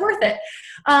you that's worth it.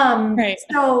 Right.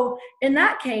 So in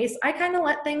that case, I kind of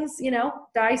let things,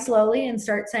 die slowly and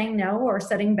start saying no or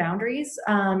setting boundaries.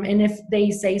 And if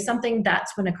they say something,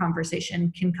 that's when a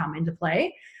conversation can come into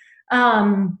play.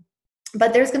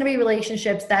 But there's going to be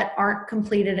relationships that aren't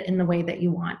completed in the way that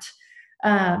you want.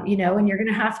 And you're going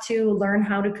to have to learn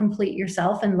how to complete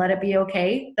yourself and let it be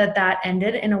okay that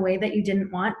ended in a way that you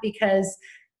didn't want, because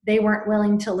they weren't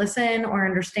willing to listen or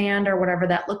understand or whatever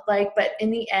that looked like. But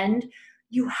in the end,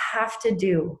 you have to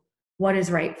do what is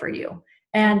right for you.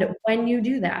 And when you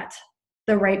do that,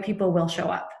 the right people will show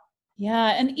up. Yeah.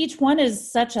 And each one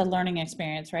is such a learning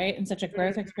experience, right? And such a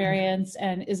growth experience,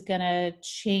 and is going to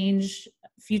change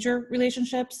future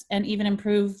relationships and even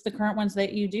improve the current ones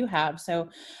that you do have. So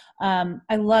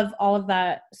I love all of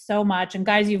that so much. And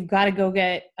guys, you've got to go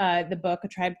get the book, A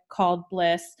Tribe Called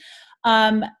Bliss.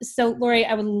 So Lori,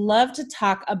 I would love to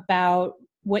talk about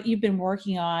what you've been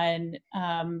working on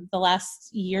the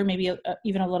last year, maybe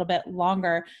even a little bit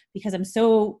longer, because I'm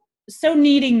so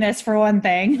needing this for one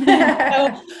thing.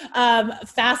 So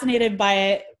fascinated by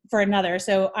it for another.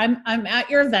 So I'm at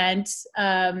your event,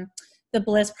 the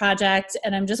Bliss Project,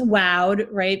 and I'm just wowed,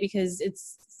 right? Because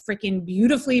it's freaking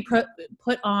beautifully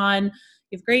put on.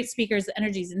 You have great speakers. The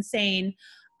energy is insane.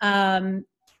 And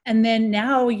then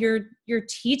now you're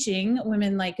teaching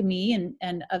women like me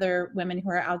and other women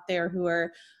who are out there who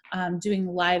are doing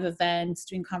live events,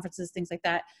 doing conferences, things like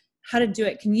that, how to do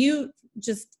it. Can you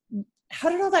how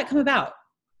did all that come about?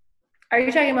 Are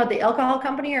you talking about the alcohol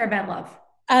company or Event Love?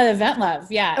 Event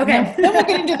Love, yeah. Okay. Then we'll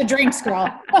get into the drinks,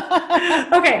 girl.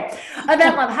 Okay.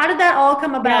 Event Love. How did that all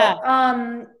come about?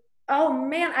 Yeah. Oh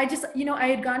man, I just, I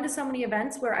had gone to so many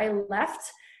events where I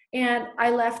left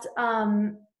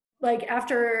like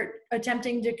after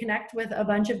attempting to connect with a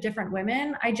bunch of different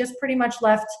women, I just pretty much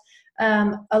left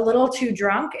a little too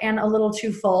drunk and a little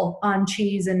too full on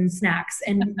cheese and snacks,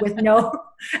 and with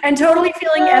and totally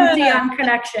feeling empty on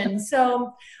connection.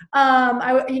 So,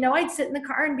 I'd sit in the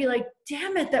car and be like,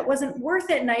 damn it, that wasn't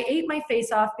worth it. And I ate my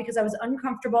face off because I was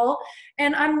uncomfortable,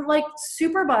 and I'm like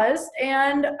super buzzed,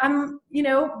 and I'm,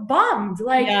 bummed.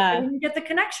 Like I didn't get the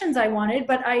connections I wanted,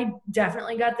 but I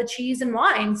definitely got the cheese and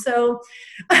wine. So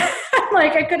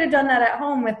like I could have done that at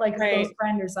home with like a close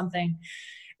friend or something.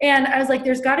 And I was like,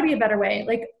 there's got to be a better way.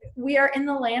 Like, we are in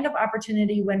the land of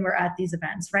opportunity when we're at these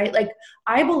events, right? Like,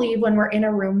 I believe when we're in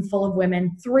a room full of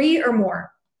women, 3 or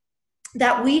more,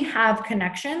 that we have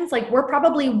connections. Like, we're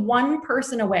probably one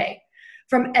person away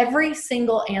from every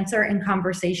single answer and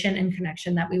conversation and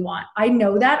connection that we want. I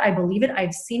know that. I believe it.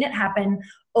 I've seen it happen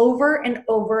over and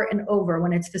over and over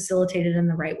when it's facilitated in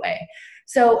the right way.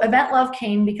 So Event Love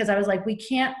came because I was like, we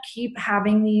can't keep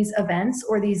having these events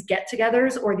or these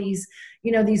get-togethers or these,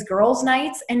 these girls'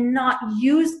 nights and not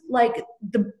use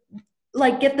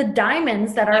get the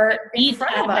diamonds that are in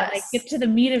front of us. Like, get to the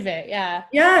meat of it. Yeah.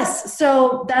 Yes.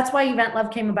 So that's why Event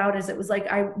Love came about. Is it was like,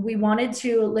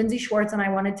 Lindsay Schwartz and I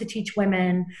wanted to teach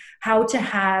women how to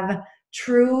have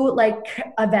true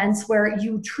events where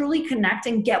you truly connect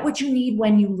and get what you need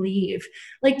when you leave,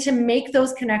 to make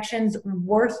those connections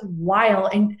worthwhile,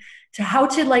 and to how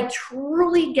to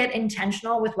truly get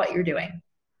intentional with what you're doing.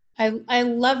 I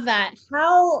love that.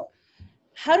 How,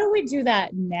 how do we do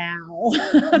that now?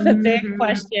 The big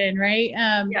question, right?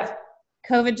 Yeah.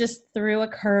 COVID just threw a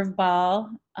curveball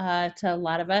to a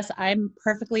lot of us. I'm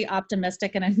perfectly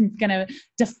optimistic, and I'm going to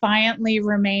defiantly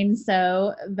remain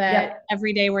so, that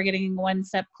every day we're getting one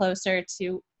step closer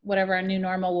to whatever our new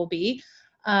normal will be.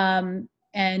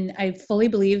 And I fully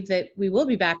believe that we will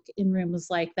be back in rooms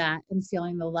like that and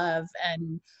feeling the love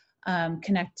and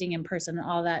connecting in person and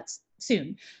all that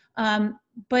soon.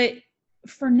 But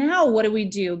for now, what do we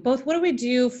do? Both, what do we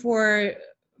do for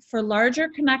larger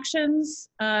connections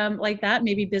like that?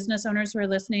 Maybe business owners who are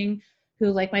listening,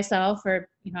 who, like myself, or,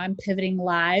 I'm pivoting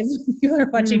live. You are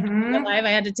watching live. I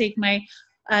had to take my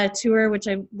tour, which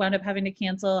I wound up having to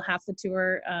cancel half the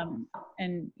tour,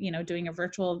 and doing a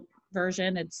virtual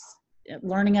version. It's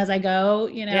learning as I go,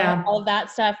 all of that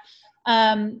stuff.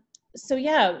 So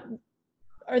yeah,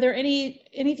 are there any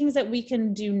things that we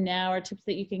can do now, or tips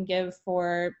that you can give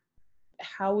for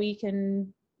how we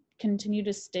can continue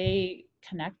to stay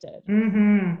connected?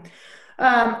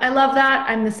 I love that.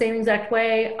 I'm the same exact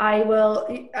way. I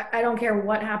don't care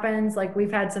what happens. Like,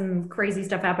 we've had some crazy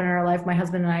stuff happen in our life. My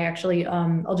husband and I actually,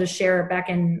 I'll just share, back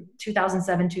in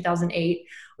 2007, 2008,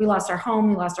 we lost our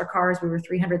home, we lost our cars, we were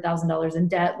 $300,000 in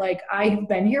debt. Like, I've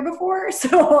been here before.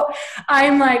 So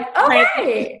I'm like, okay,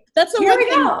 right. That's the one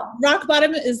thing. Rock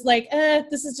bottom is like,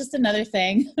 this is just another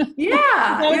thing. Yeah.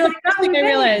 That was the first thing I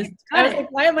realized. I was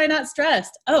like, why am I not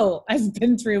stressed? Oh, I've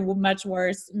been through much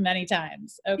worse many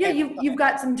times. Okay. Yeah, you've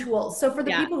got some tools. So for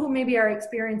the people who maybe are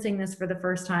experiencing this for the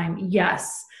first time,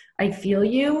 yes, I feel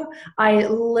you. I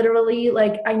literally,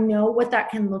 I know what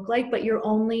that can look like, but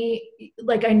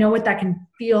I know what that can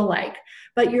feel like,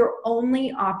 but your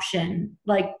only option,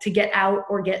 to get out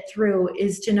or get through,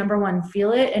 is to, number one,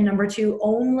 feel it. And number two,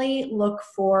 only look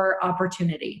for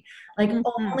opportunity.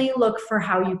 Only look for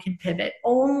how you can pivot,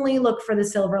 only look for the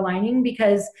silver lining,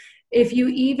 because if you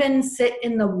even sit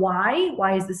in the why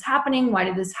is this happening? Why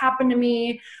did this happen to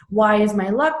me? Why is my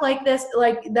luck like this?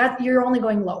 That, you're only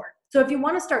going lower. So if you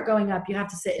want to start going up, you have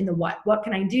to sit in the what. What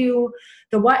can I do?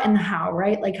 The what and the how,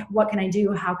 right? What can I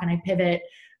do? How can I pivot?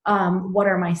 What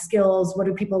are my skills? What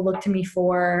do people look to me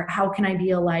for? How can I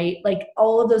be a light?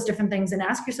 All of those different things. And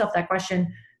ask yourself that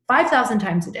question 5,000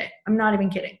 times a day. I'm not even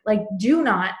kidding. Do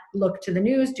not look to the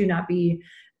news. Do not be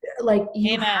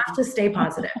you have to stay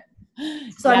positive.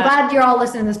 So I'm glad you're all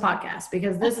listening to this podcast,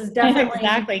 because this is definitely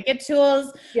exactly. Get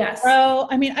tools. Yes. Grow.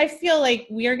 I mean, I feel like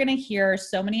we are going to hear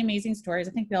so many amazing stories.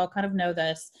 I think we all kind of know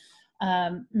this.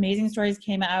 Amazing stories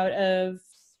came out of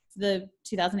the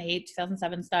 2008,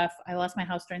 2007 stuff. I lost my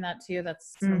house during that too.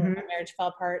 That's my marriage fell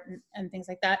apart and things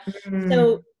like that.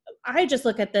 So I just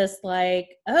look at this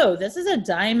oh, this is a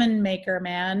diamond maker,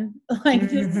 man.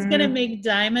 This is going to make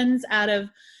diamonds out of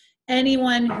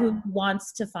anyone who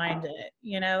wants to find it,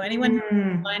 anyone who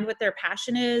can find what their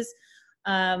passion is,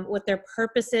 what their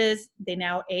purpose is. They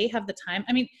now have the time.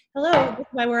 I mean, hello,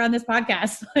 that's why we're on this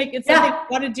podcast. It's something I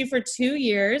wanted to do for 2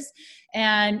 years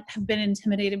and have been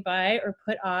intimidated by, or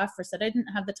put off, or said I didn't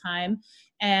have the time.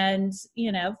 And,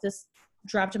 this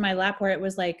dropped in my lap, where it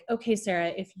was okay,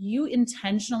 Sarah, if you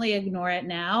intentionally ignore it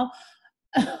now,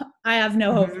 I have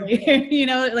no hope for you.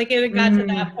 It got to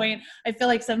that point. I feel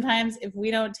like sometimes if we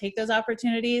don't take those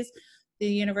opportunities, the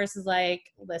universe is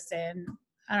listen,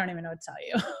 I don't even know what to tell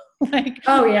you.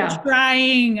 I'm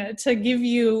trying to give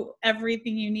you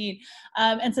everything you need.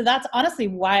 And so that's honestly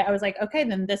why I was okay,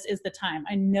 then this is the time.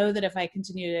 I know that if I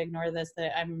continue to ignore this,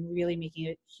 that I'm really making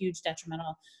a huge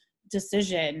detrimental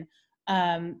decision.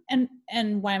 And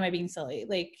why am I being silly?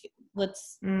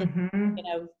 Let's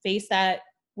face that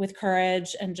with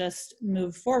courage and just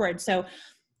move forward. So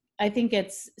I think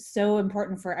it's so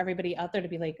important for everybody out there to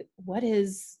be what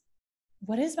is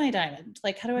my diamond?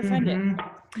 How do I find it?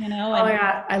 Oh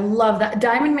yeah. I love that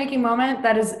diamond making moment.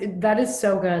 That is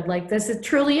so good. It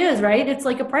truly is, right? It's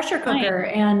like a pressure cooker,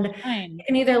 and you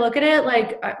can either look at it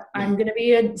I'm going to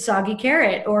be a soggy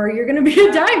carrot, or you're going to be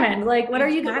a diamond. What are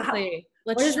you going to,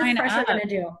 what is this pressure going to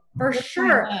do? For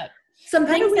sure. Some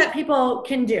things that people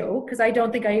can do, because I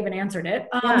don't think I even answered it.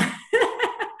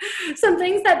 Some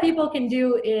things that people can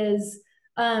do is,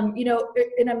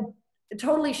 and I'm a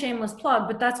totally shameless plug,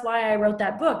 but that's why I wrote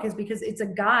that book, is because it's a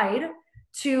guide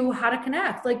to how to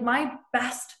connect. My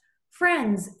best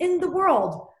friends in the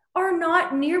world are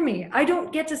not near me. I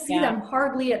don't get to see them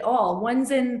hardly at all. One's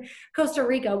in Costa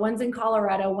Rica, one's in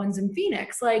Colorado, one's in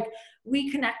Phoenix. We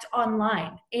connect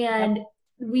online, and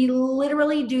we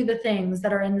literally do the things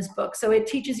that are in this book. So it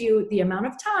teaches you the amount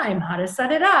of time, how to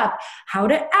set it up, how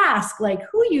to ask,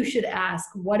 who you should ask,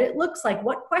 what it looks like,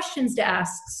 what questions to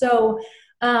ask. So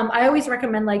I always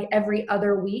recommend like every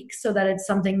other week so that it's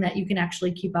something that you can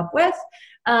actually keep up with,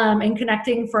 and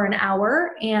connecting for an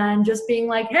hour and just being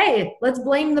like, hey, let's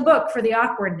blame the book for the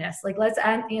awkwardness. Like, let's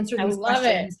answer these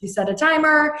questions. You set a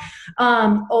timer,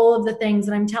 all of the things.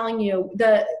 And I'm telling you,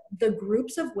 the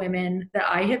groups of women that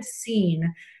I have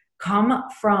seen come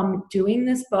from doing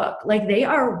this book, like they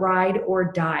are ride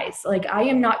or dies. Like, I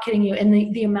am not kidding you. And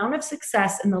the amount of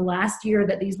success in the last year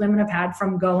that these women have had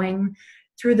from going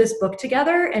through this book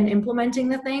together and implementing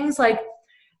the things, like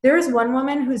there's one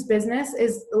woman whose business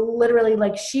is literally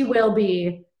like,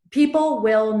 people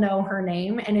will know her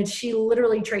name. And she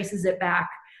literally traces it back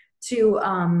to,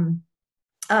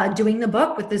 doing the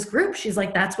book with this group. She's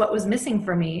like, that's what was missing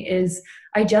for me, is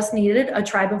I just needed a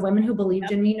tribe of women who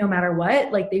believed in me no matter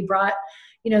what. Like they brought,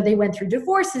 they went through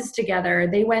divorces together.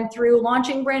 They went through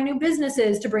launching brand new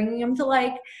businesses to bringing them to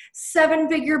like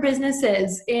 7-figure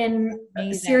businesses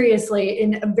seriously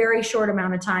in a very short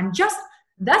amount of time.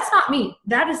 That's not me.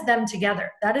 That is them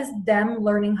together. That is them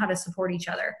learning how to support each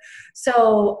other.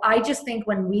 So I just think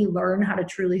when we learn how to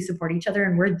truly support each other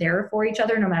and we're there for each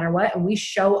other no matter what, and we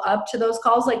show up to those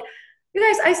calls, like you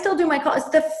guys, I still do my call. It's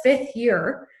the 5th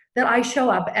year that I show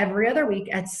up every other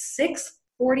week at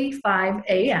 6:45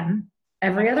 a.m.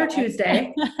 every other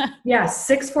Tuesday. Yeah,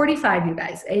 6:45, you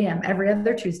guys, a.m. every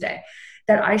other Tuesday,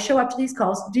 that I show up to these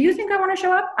calls. Do you think I want to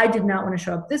show up? I did not want to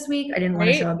show up this week. I didn't want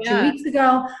to show up 2 weeks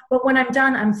ago. But when I'm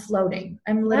done, I'm floating.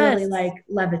 I'm literally like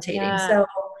levitating. Yeah. So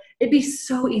it'd be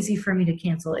so easy for me to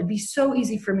cancel. It'd be so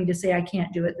easy for me to say I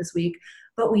can't do it this week.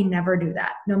 But we never do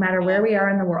that, no matter where we are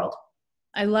in the world.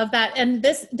 I love that. And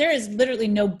there is literally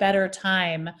no better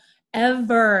time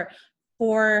ever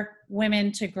for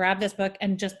women to grab this book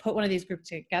and just put one of these groups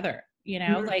together.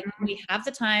 Like we have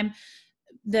the time.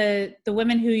 The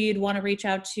women who you'd want to reach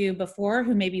out to before,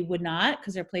 who maybe would not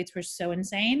because their plates were so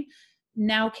insane,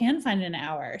 now can find an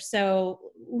hour. So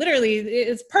literally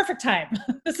it's perfect time.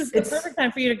 This is the perfect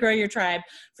time for you to grow your tribe,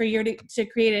 for you to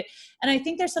create it. And I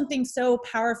think there's something so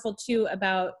powerful too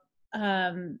about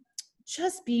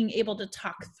just being able to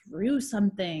talk through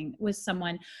something with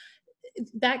someone.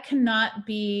 That cannot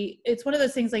be, it's one of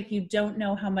those things like you don't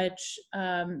know how much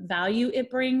value it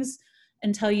brings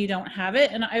until you don't have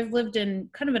it. And I've lived in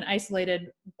kind of an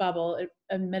isolated bubble,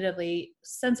 admittedly,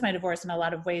 since my divorce in a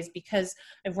lot of ways, because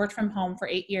I've worked from home for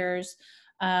 8 years.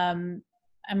 I'm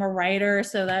a writer,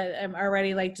 so that I'm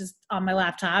already like just on my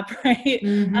laptop, right?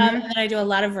 And then I do a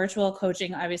lot of virtual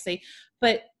coaching, obviously.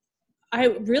 But I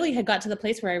really had got to the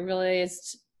place where I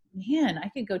realized, man, I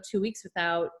could go 2 weeks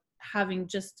without having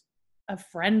just a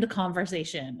friend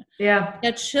conversation,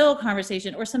 a chill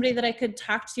conversation, or somebody that I could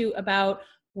talk to about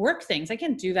work things. I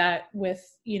can't do that with,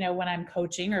 when I'm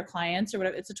coaching or clients or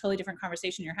whatever. It's a totally different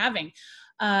conversation you're having.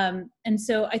 And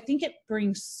so I think it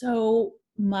brings so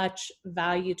much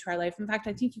value to our life. In fact,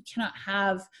 I think you cannot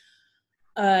have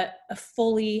a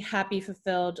fully happy,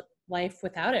 fulfilled life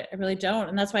without it. I really don't.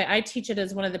 And that's why I teach it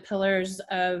as one of the pillars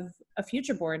of a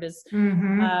future board is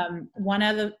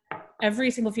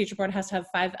every single future board has to have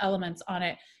 5 elements on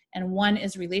it. And one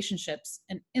is relationships.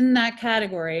 And in that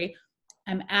category,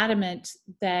 I'm adamant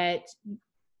that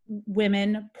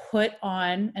women put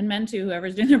on, and men too,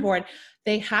 whoever's doing their board,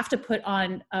 they have to put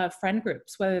on friend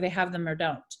groups, whether they have them or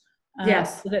don't.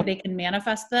 So that they can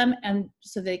manifest them, and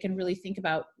so they can really think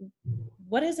about,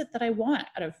 what is it that I want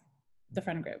out of the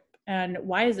friend group? And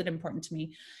why is it important to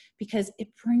me? Because it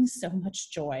brings so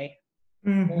much joy,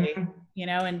 really,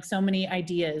 and so many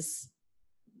ideas.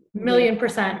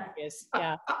 1,000,000%.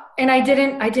 Yeah. And I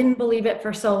didn't believe it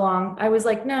for so long. I was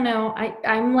like, no,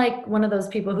 I'm like one of those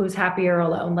people who's happier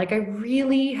alone. Like I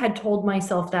really had told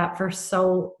myself that for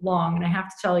so long. And I have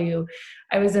to tell you,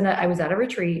 I was at a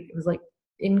retreat. It was like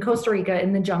in Costa Rica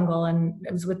in the jungle. And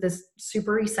it was with this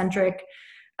super eccentric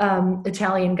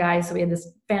Italian guy. So we had this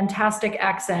fantastic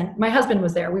accent. My husband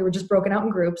was there. We were just broken out in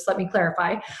groups. Let me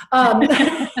clarify.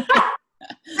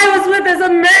 I was with this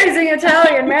amazing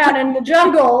Italian man in the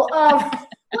jungle.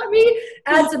 Let me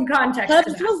add some context.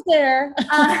 Hubs was there.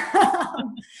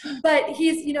 But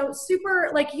he's, super,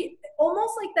 like he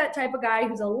almost like that type of guy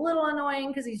who's a little annoying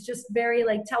because he's just very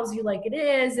like tells you like it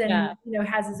is and,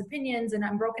 has his opinions. And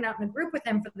I'm broken out in a group with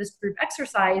him for this group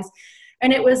exercise.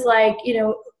 And it was like,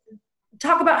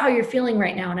 talk about how you're feeling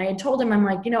right now. And I had told him, I'm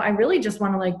like, I really just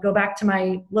want to like go back to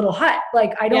my little hut.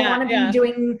 Like, I don't want to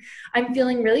be I'm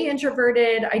feeling really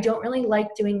introverted. I don't really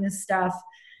like doing this stuff.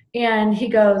 And he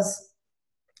goes,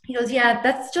 yeah,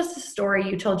 that's just a story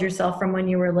you told yourself from when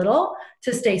you were little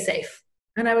to stay safe.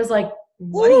 And I was like,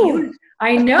 what do you,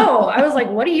 I know. I was like,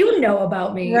 what do you know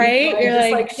about me? Right. So You're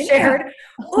just like shared.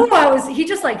 He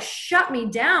just like shut me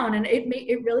down. And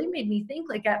it really made me think,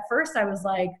 like, at first I was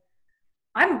like,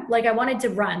 I wanted to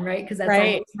run, right? Because that's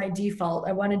always my default.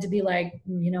 I wanted to be like,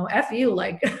 F you,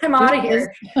 like, I'm out of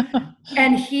here.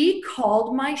 And he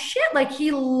called my shit. Like,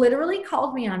 he literally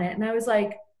called me on it. And I was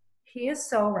like, he is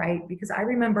so right. Because I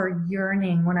remember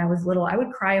yearning when I was little. I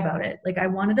would cry about it. Like, I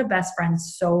wanted a best friend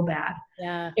so bad.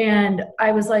 Yeah. And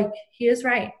I was like, he is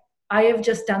right. I have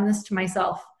just done this to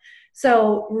myself.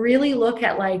 So really look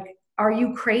at, like, are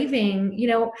you craving,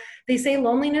 they say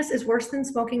loneliness is worse than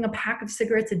smoking a pack of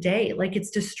cigarettes a day. Like, it's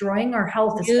destroying our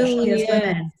health, especially as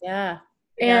women. Yeah.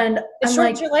 And it I'm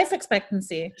shortens like, your life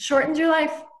expectancy. Shortens your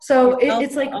life. So Your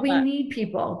it's like, we need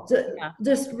people to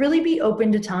just really be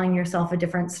open to telling yourself a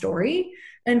different story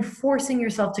and forcing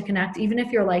yourself to connect, even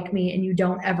if you're like me and you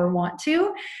don't ever want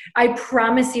to. I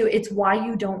promise you, it's why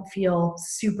you don't feel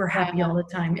super happy all the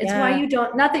time. It's why you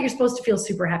don't, not that you're supposed to feel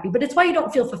super happy, but it's why you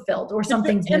don't feel fulfilled or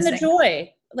something's missing. And the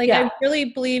joy. Like, I really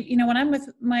believe, when I'm with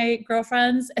my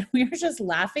girlfriends and we were just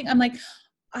laughing, I'm like,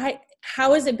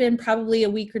 how has it been probably a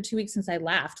week or 2 weeks since I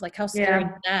laughed? Like, how scary is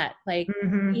that? Like,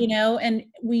 and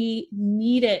we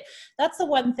need it. That's the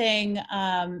one thing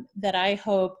that I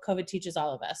hope COVID teaches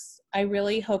all of us. I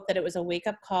really hope that it was a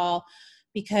wake-up call,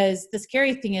 because the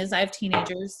scary thing is, I have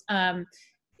teenagers,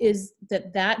 is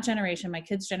that generation, my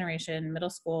kids' generation, middle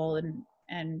school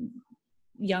and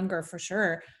younger for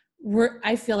sure,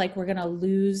 I feel like we're going to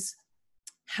lose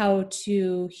how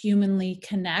to humanly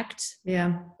connect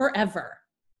forever.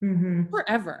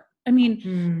 Forever. I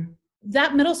mean,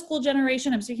 that middle school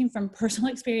generation, I'm speaking from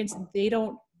personal experience, they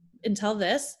don't, until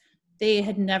this, they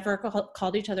had never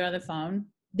called each other on the phone.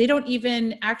 They don't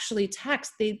even actually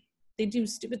text. They do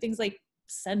stupid things like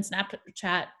send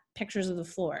Snapchat pictures of the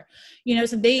floor,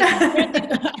 so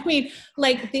I mean,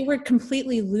 like, they were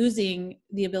completely losing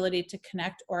the ability to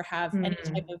connect or have any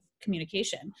type of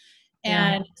communication.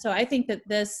 And so I think that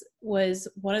this was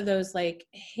one of those, like,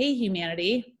 hey,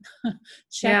 humanity,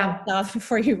 check yourself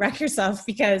before you wreck yourself,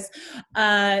 because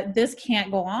this can't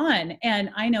go on.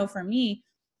 And I know for me,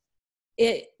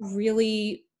 it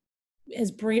really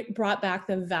has brought back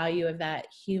the value of that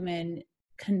human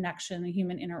connection, the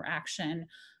human interaction,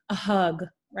 a hug,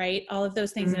 right? All of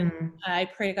those things. And I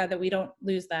pray to God that we don't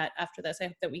lose that after this. I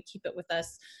hope that we keep it with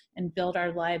us and build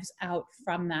our lives out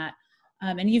from that.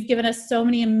 And you've given us so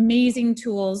many amazing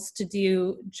tools to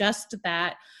do just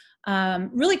that.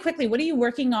 Really quickly, what are you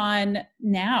working on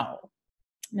now,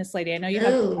 Miss Lady? I know you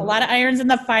have a lot of irons in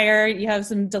the fire. You have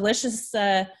some delicious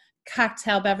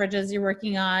cocktail beverages you're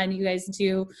working on. You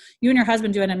and your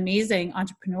husband do an amazing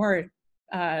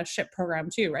entrepreneurship program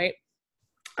too, right?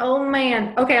 Oh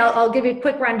man. Okay. I'll give you a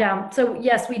quick rundown. So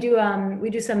yes, we do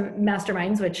some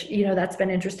masterminds, which, that's been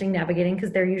interesting navigating,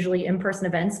 because they're usually in-person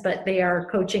events, but they are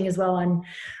coaching as well on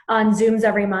Zooms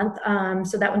every month.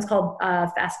 So that one's called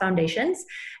Fast Foundations.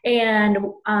 And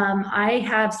I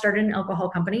have started an alcohol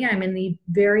company. I'm in the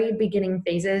very beginning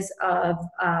phases of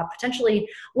potentially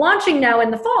launching now in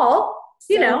the fall.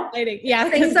 Exciting. Yeah,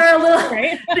 things are a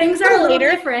little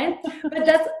different, but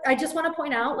I just want to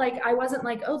point out, like, I wasn't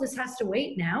like, oh, this has to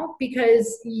wait now,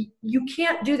 because you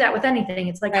can't do that with anything.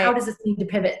 It's like, how does this need to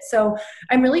pivot? So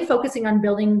I'm really focusing on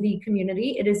building the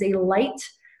community. It is a light,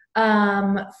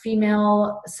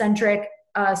 female centric,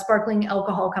 sparkling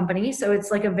alcohol company. So it's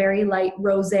like a very light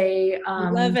rosé.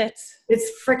 Love it.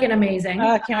 It's freaking amazing.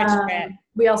 Oh, can't wait to try it.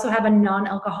 We also have a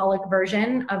non-alcoholic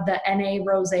version of the NA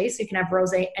rosé, so you can have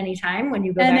rosé anytime when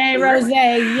you go back to work. NA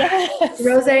rosé, yes.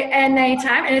 Rosé NA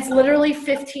time, and it's literally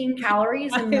 15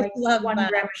 calories and like 1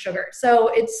 gram of sugar. So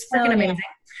it's freaking amazing.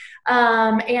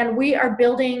 And we are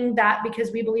building that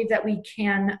because we believe that we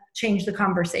can change the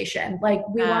conversation. Like,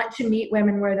 we want to meet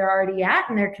women where they're already at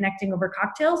and they're connecting over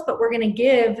cocktails, but we're going to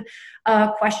give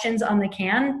questions on the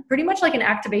can, pretty much like an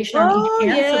activation on each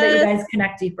can, so that you guys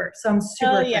connect deeper. So I'm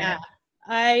super excited.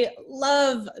 I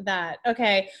love that.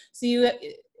 Okay. So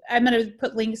I'm going to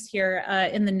put links here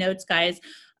in the notes, guys.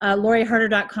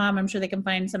 LoriHarder.com. I'm sure they can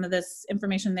find some of this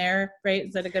information there, right?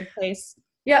 Is that a good place?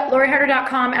 Yeah,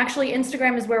 LoriHarder.com. Actually,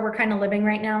 Instagram is where we're kind of living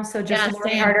right now. So just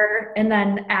Lori Harder, and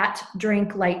then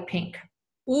 @DrinkLightPink.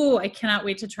 Ooh, I cannot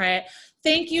wait to try it.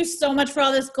 Thank you so much for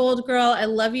all this gold, girl. I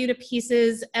love you to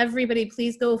pieces. Everybody,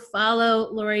 please go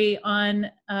follow Lori on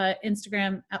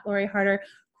Instagram @Lori Harder.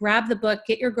 Grab the book,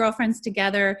 get your girlfriends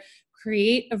together,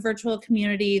 create a virtual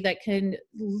community that can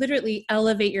literally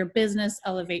elevate your business,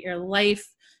 elevate your life,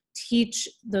 teach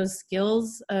those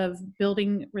skills of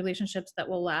building relationships that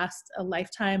will last a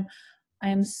lifetime. I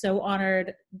am so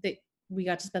honored that we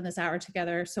got to spend this hour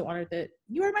together. So honored that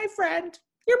you are my friend.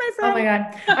 You're my friend. Oh my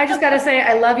God. I just got to say,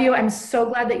 I love you. I'm so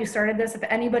glad that you started this. If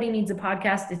anybody needs a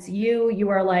podcast, it's you. You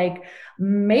are like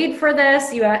made for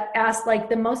this. You asked like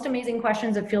the most amazing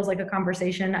questions. It feels like a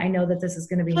conversation. I know that this is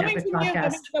going to be an epic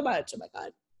podcast. So much. Oh my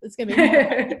God. It's going to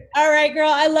be all right, girl.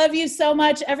 I love you so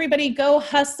much. Everybody go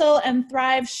hustle and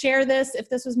thrive. Share this. If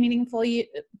this was meaningful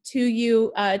to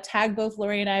you, tag both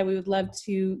Lori and I. We would love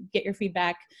to get your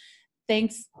feedback.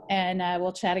 Thanks. And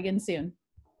we'll chat again soon.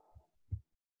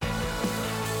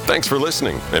 Thanks for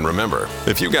listening. And remember,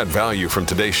 if you got value from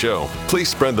today's show, please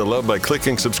spread the love by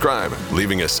clicking subscribe,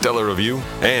 leaving a stellar review,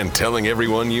 and telling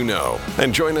everyone you know.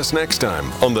 And join us next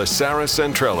time on The Sarah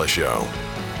Centrella Show.